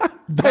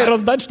 дай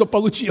раздать, что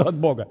получил от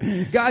Бога.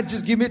 God,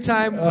 just give me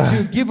time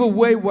to give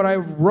away what I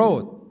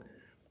wrote.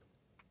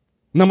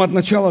 Нам от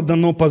начала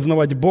дано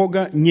познавать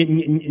Бога,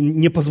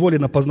 не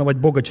позволено познавать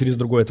Бога через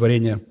другое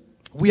творение.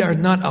 We are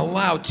not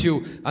allowed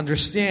to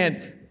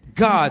understand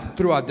God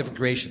throughout different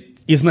creation.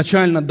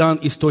 Изначально дан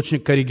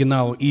источник к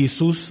оригиналу.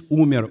 Иисус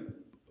умер,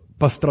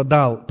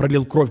 пострадал,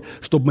 пролил кровь,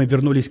 чтобы мы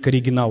вернулись к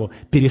оригиналу,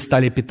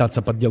 перестали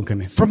питаться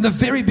подделками. From the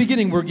very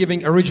beginning, we're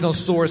giving original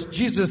source.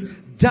 Jesus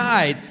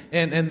died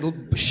and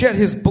shed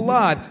his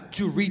blood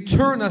to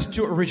return us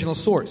to original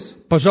source.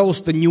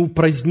 Пожалуйста, не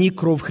упраздни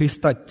кровь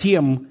Христа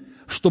тем,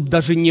 чтобы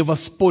даже не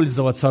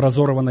воспользоваться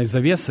разорванной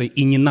завесой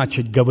и не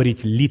начать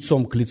говорить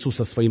лицом к лицу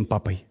со своим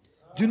папой.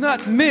 Do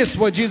not miss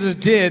what Jesus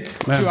did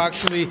to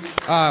actually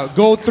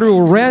go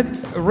through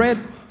red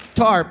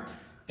tarp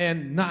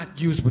and not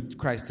use what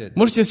Christ did.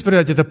 Можете себе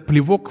представить, это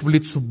плевок в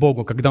лицо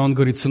Богу, когда Он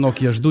говорит: сынок,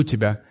 я жду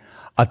тебя,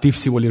 а ты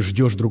всего лишь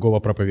ждешь другого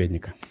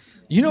проповедника.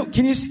 You know,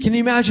 can you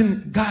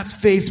imagine God's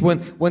face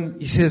when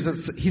he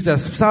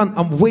says, son,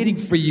 I'm waiting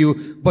for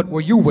you, but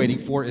what you're waiting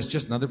for is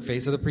just another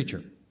face of the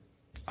preacher.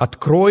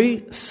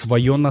 Открой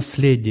свое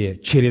наследие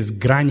через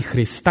грань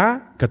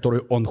Христа,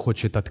 которую Он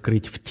хочет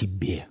открыть в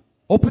тебе.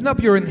 Open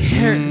up your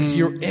inheritance,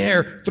 your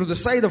heir, through the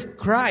sight of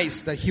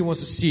Christ that He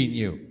wants to see in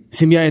you.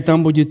 Семья, и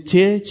там будет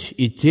течь,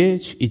 и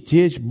течь, и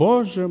течь,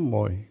 Боже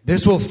мой.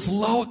 This will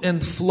float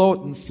and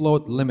float and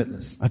float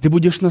limitless. А ты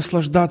будешь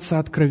наслаждаться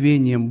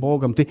откровением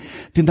Богом. Ты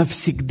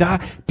навсегда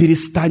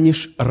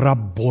перестанешь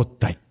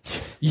работать.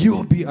 You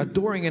will be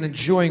adoring and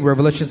enjoying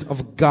revelations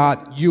of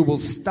God. You will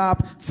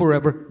stop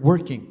forever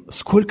working.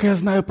 Сколько я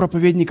знаю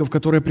проповедников,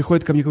 которые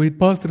приходят ко мне и говорят: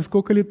 пастор,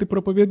 сколько лет ты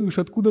проповедуешь,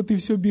 откуда ты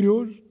все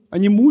берешь?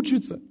 Они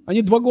мучаются,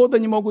 они 2 года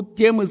не могут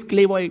темы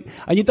склеивать,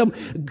 они там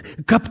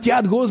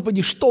коптят: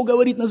 Господи, что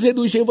говорить на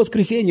следующее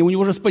воскресенье? У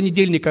него уже с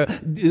понедельника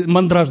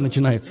мандраж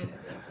начинается.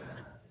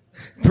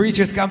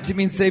 Preachers come to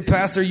me and say,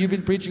 Pastor, you've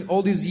been preaching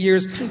all these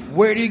years.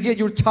 Where do you get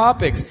your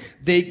topics?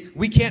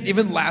 We can't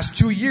even last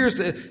 2 years.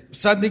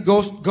 Sunday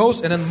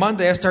goes, and then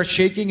Monday I start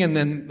shaking and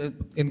then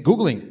in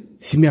Googling.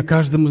 Семья,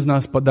 каждому из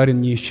нас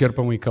подарен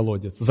неисчерпаемый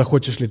колодец.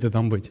 Захочешь ли ты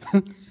там быть?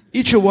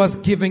 Each of us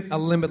giving a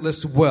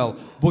limitless well.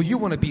 Will you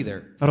want to be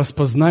there?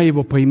 Распознай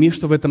его, пойми,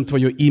 что в этом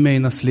твое имя и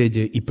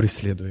наследие, и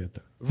преследуй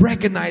это.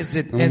 Recognize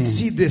it and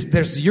see this.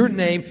 There's your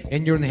name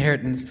and your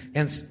inheritance,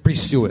 and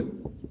pursue it.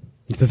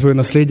 Это твое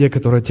наследие,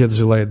 которое Отец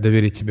желает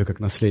доверить тебе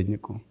как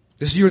наследнику.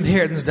 This is your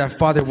inheritance that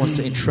Father wants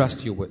to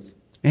entrust you with.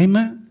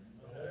 Amen.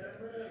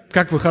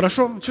 Как вы,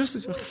 хорошо?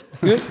 Чувствуете?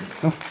 Хорошо?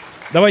 Ну,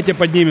 давайте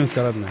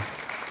поднимемся, родные.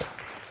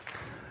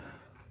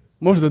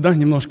 Можно, да,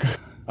 немножко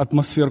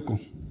атмосферку?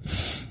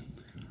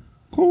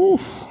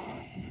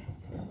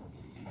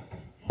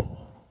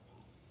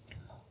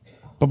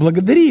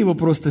 Поблагодари его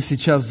просто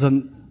сейчас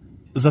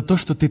за то,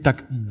 что ты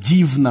так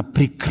дивно,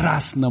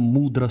 прекрасно,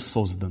 мудро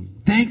создан.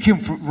 Thank him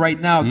for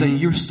right now that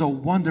you're so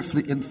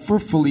wonderfully and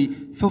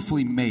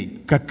fearfully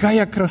made.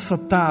 Какая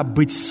красота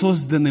быть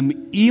созданным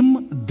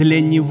им для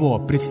него.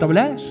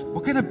 Представляешь?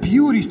 What kind of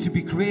beauty is to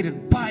be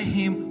created by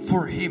him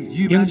for him? Do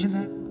you imagine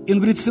that? И он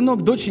говорит: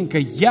 сынок, доченька,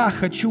 я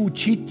хочу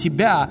учить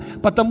тебя,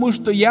 потому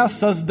что я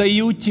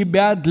создаю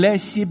тебя для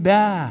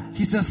себя.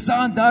 He says,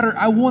 son, daughter,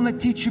 I want to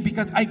teach you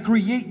because I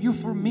create you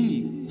for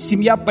me.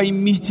 Семья,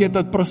 поймите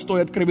это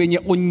простое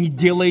откровение. Он не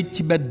делает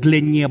тебя для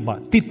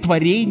неба. Ты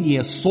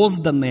творение,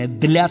 созданное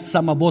для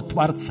самого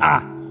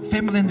Творца.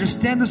 Family,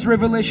 understand this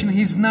revelation.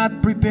 He's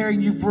not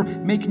preparing you for,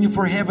 making you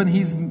for heaven.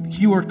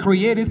 You are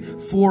created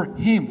for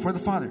Him, for the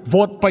Father.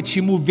 Вот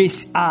почему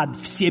весь ад,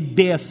 все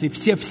бесы,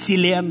 вся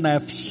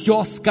вселенная,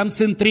 все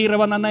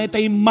сконцентрировано на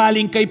этой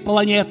маленькой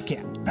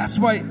планетке. That's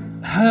why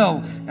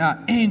hell,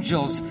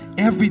 angels,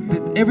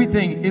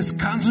 everything is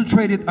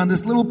concentrated on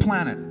this little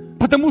planet.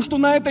 Потому что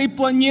на этой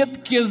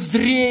планетке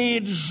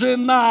зреет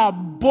жена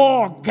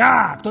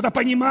Бога. Кто-то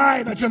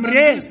понимает, о чем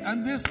речь?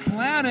 On this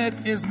planet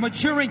is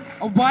maturing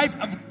a wife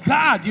of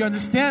God. Do you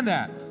understand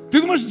that?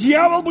 Ты думаешь,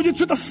 дьявол будет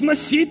что-то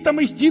сносить, там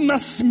идти на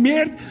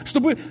смерть,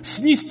 чтобы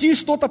снести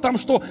что-то там,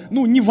 что,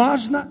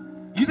 неважно?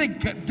 You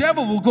think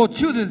devil will go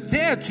to the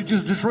dead to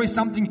just destroy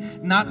something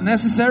not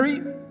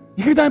necessary?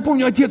 И когда я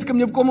помню, отец ко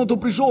мне в комнату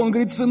пришел, он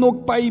говорит: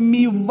 сынок,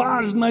 пойми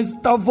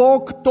важность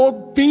того,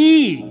 кто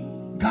ты.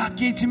 God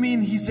came to me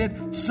and he said,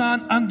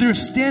 son,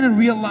 understand and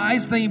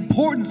realize the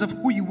importance of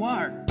who you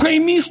are.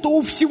 Пойми, что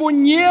у всего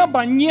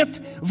неба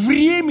нет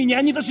времени,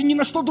 они даже ни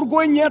на что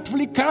другое не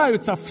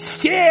отвлекаются.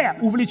 Все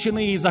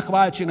увлечены и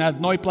захвачены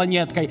одной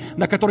планеткой,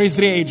 на которой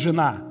зреет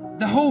жена.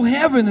 The whole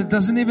heaven, it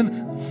doesn't even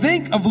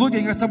think of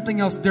looking at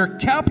something else. They're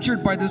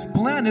captured by this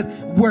planet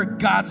where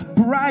God's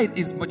bride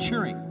is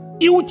maturing.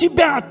 И у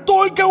тебя,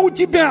 только у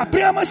тебя,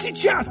 прямо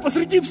сейчас,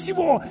 посреди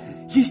всего,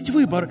 есть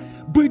выбор: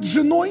 быть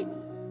женой,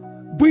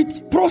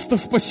 быть просто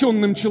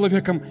спасенным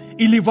человеком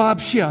или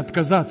вообще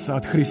отказаться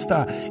от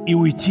Христа и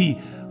уйти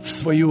в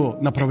свое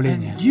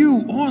направление.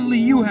 Only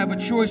you have a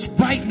choice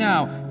right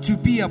now to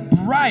be a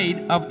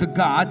bride of the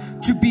God,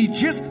 to be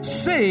just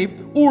saved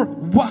or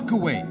walk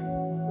away.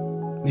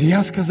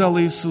 Я сказал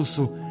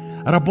Иисусу: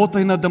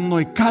 работай надо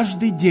мной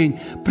каждый день,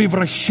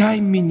 превращай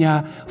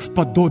меня в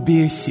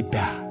подобие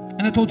себя.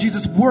 And I told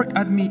Jesus, work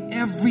on me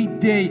every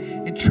day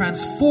and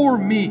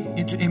transform me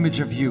into image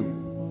of you.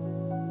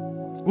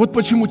 Вот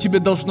почему тебе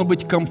должно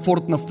быть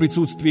комфортно в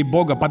присутствии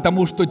Бога,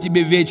 потому что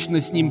тебе вечно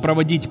с Ним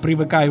проводить,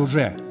 привыкай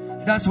уже.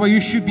 That's why you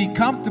should be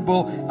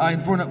comfortable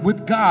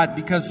with God,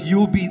 because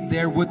you'll be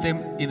there with Him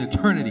in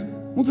eternity.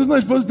 Ты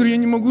знаешь, пастор, я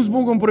не могу с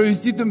Богом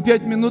провести там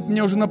 5 минут,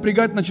 меня уже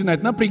напрягать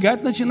начинает.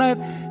 Напрягать начинает?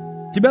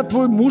 Тебя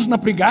твой муж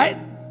напрягает?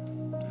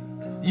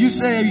 You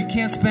say you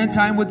can't spend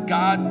time with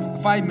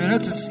God 5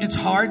 minutes. It's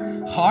hard.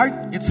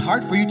 It's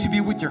hard for you to be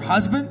with your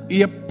husband. И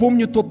я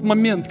помню тот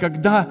момент,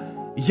 когда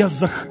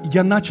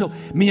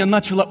меня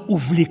начала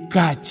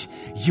увлекать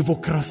Его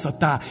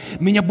красота.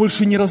 Меня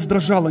больше не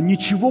раздражало,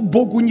 ничего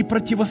Богу не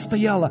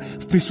противостояло.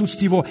 В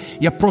присутствии Его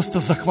я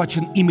просто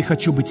захвачен им и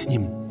хочу быть с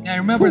Ним. I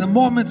remember the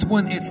moments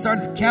when it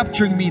started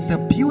capturing me, the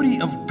beauty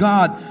of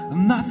God.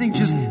 Nothing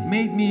just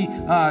made me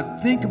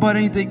think about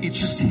anything. It's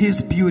just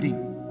His beauty.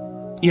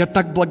 И я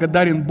так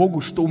благодарен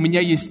Богу, что у меня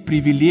есть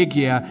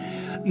привилегия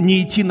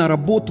не идти на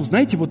работу.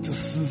 Знаете, вот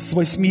с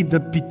 8 до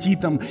 5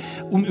 там,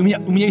 у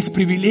меня есть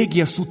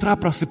привилегия с утра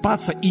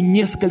просыпаться и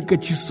несколько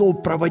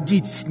часов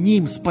проводить с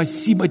Ним.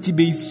 Спасибо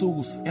тебе,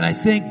 Иисус. And I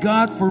thank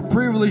God for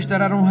privilege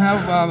that I don't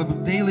have a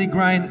daily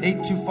grind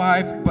 8 to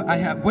 5, but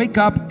I wake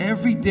up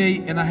every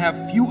day and I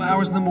have few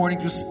hours in the morning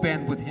to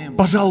spend with Him.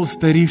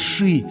 Пожалуйста,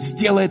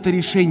 сделай это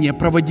решение,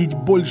 проводить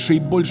больше и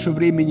больше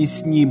времени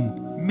с Ним.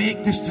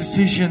 Make this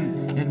decision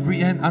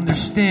and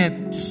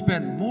understand to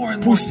spend more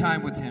and more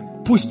time with Him.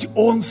 Пусть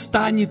Он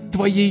станет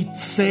твоей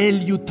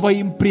целью,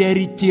 твоим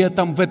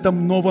приоритетом в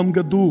этом новом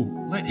году.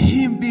 Let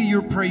Him be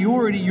your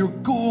priority, your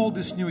goal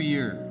this new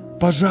year.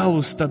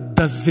 Пожалуйста,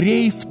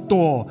 дозрей в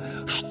то,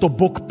 что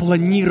Бог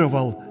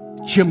планировал,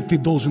 чем ты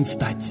должен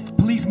стать.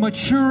 Please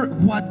mature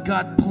what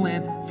God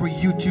planned for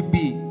you to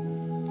be.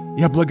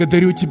 Я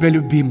благодарю Тебя,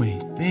 любимый.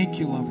 Thank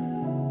you, love.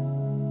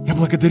 Я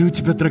благодарю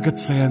Тебя,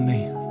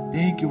 драгоценный.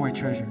 Thank you, my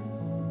treasure.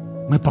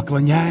 Мы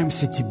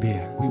поклоняемся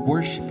Тебе. We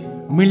worship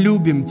you. Мы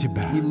любим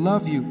Тебя. We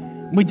love you.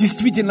 Мы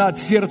действительно от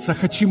сердца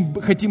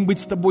хотим быть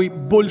с Тобой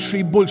больше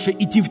и больше,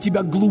 идти в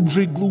Тебя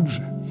глубже и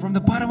глубже. From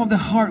the bottom of the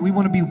heart, we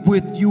want to be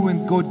with you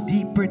and go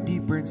deeper,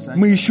 deeper inside.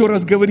 Мы еще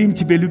раз говорим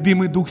Тебе,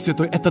 любимый Дух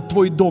Святой, это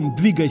Твой дом,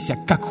 двигайся,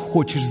 как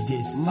хочешь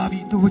здесь. Love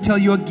you. We tell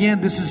you again,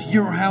 this is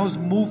your house.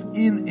 Move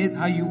in it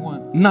how you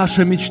want.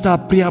 Наша мечта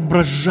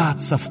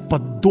преображаться в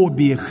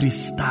подобие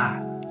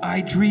Христа.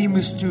 Our dream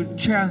is to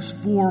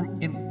transform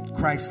in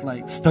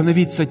Christ-like.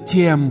 Становиться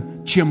тем,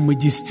 чем мы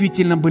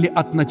действительно были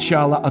от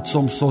начала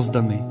Отцом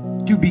созданы.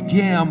 To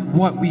become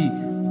what we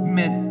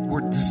meant,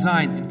 were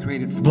designed and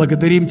created for.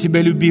 Благодарим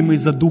Тебя, любимый,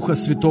 за Духа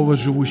Святого,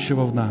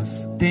 живущего в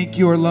нас. Thank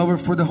you, our lover,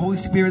 for the Holy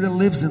Spirit that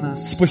lives in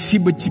us.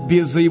 Спасибо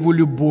Тебе за Его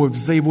любовь,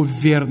 за Его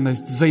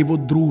верность, за Его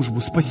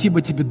дружбу.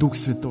 Спасибо Тебе, Дух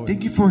Святой.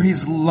 Thank you for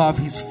His love,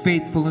 His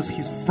faithfulness,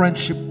 His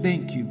friendship.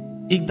 Thank you.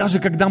 И даже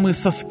когда мы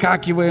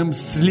соскакиваем,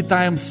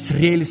 слетаем с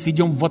рельс,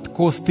 идем в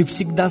откос, Ты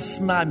всегда с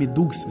нами,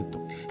 Дух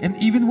Святой. And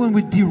even when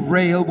we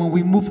derail, when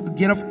we move,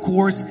 get off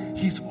course,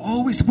 He's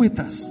always with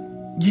us.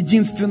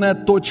 Единственная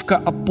точка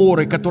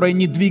опоры, которая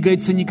не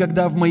двигается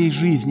никогда в моей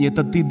жизни,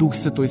 это Ты, Дух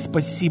Святой.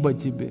 Спасибо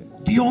Тебе.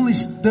 The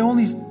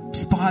only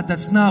spot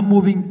that's not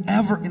moving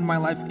ever in my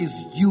life is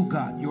you,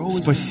 God. You're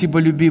always. Спасибо,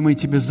 любимый,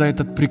 Тебе за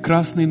этот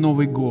прекрасный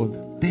Новый год.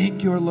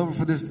 Thank you, our Lord,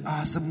 for this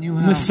awesome new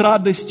Мы house. с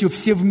радостью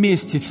все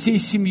вместе, всей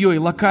семьей,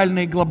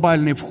 локальной и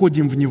глобальной,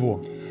 входим в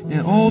него.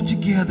 And all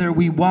together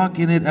we walk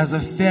in it as a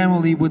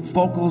family with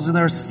vocals in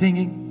our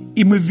singing.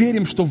 И мы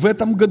верим, что в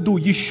этом году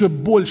еще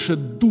больше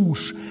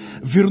душ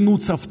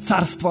вернутся в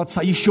Царство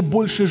Отца, еще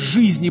больше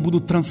жизней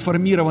будут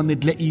трансформированы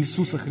для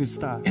Иисуса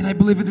Христа. And I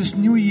believe in this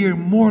new year,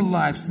 more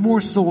lives,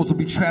 more souls will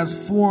be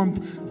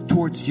transformed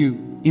towards you.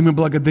 И мы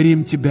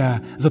благодарим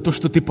Тебя за то,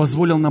 что Ты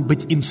позволил нам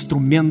быть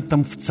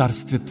инструментом в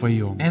Царстве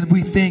Твоем. And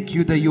we thank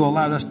you that you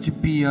allowed us to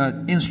be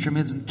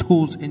instruments and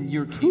tools in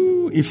your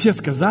kingdom. И все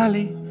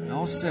сказали: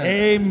 All said.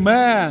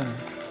 Amen.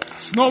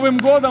 С Новым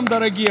годом,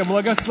 дорогие!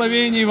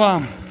 Благословений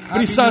вам!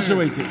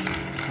 Присаживайтесь.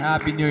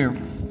 Happy New Year.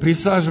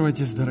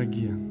 Присаживайтесь,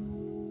 дорогие.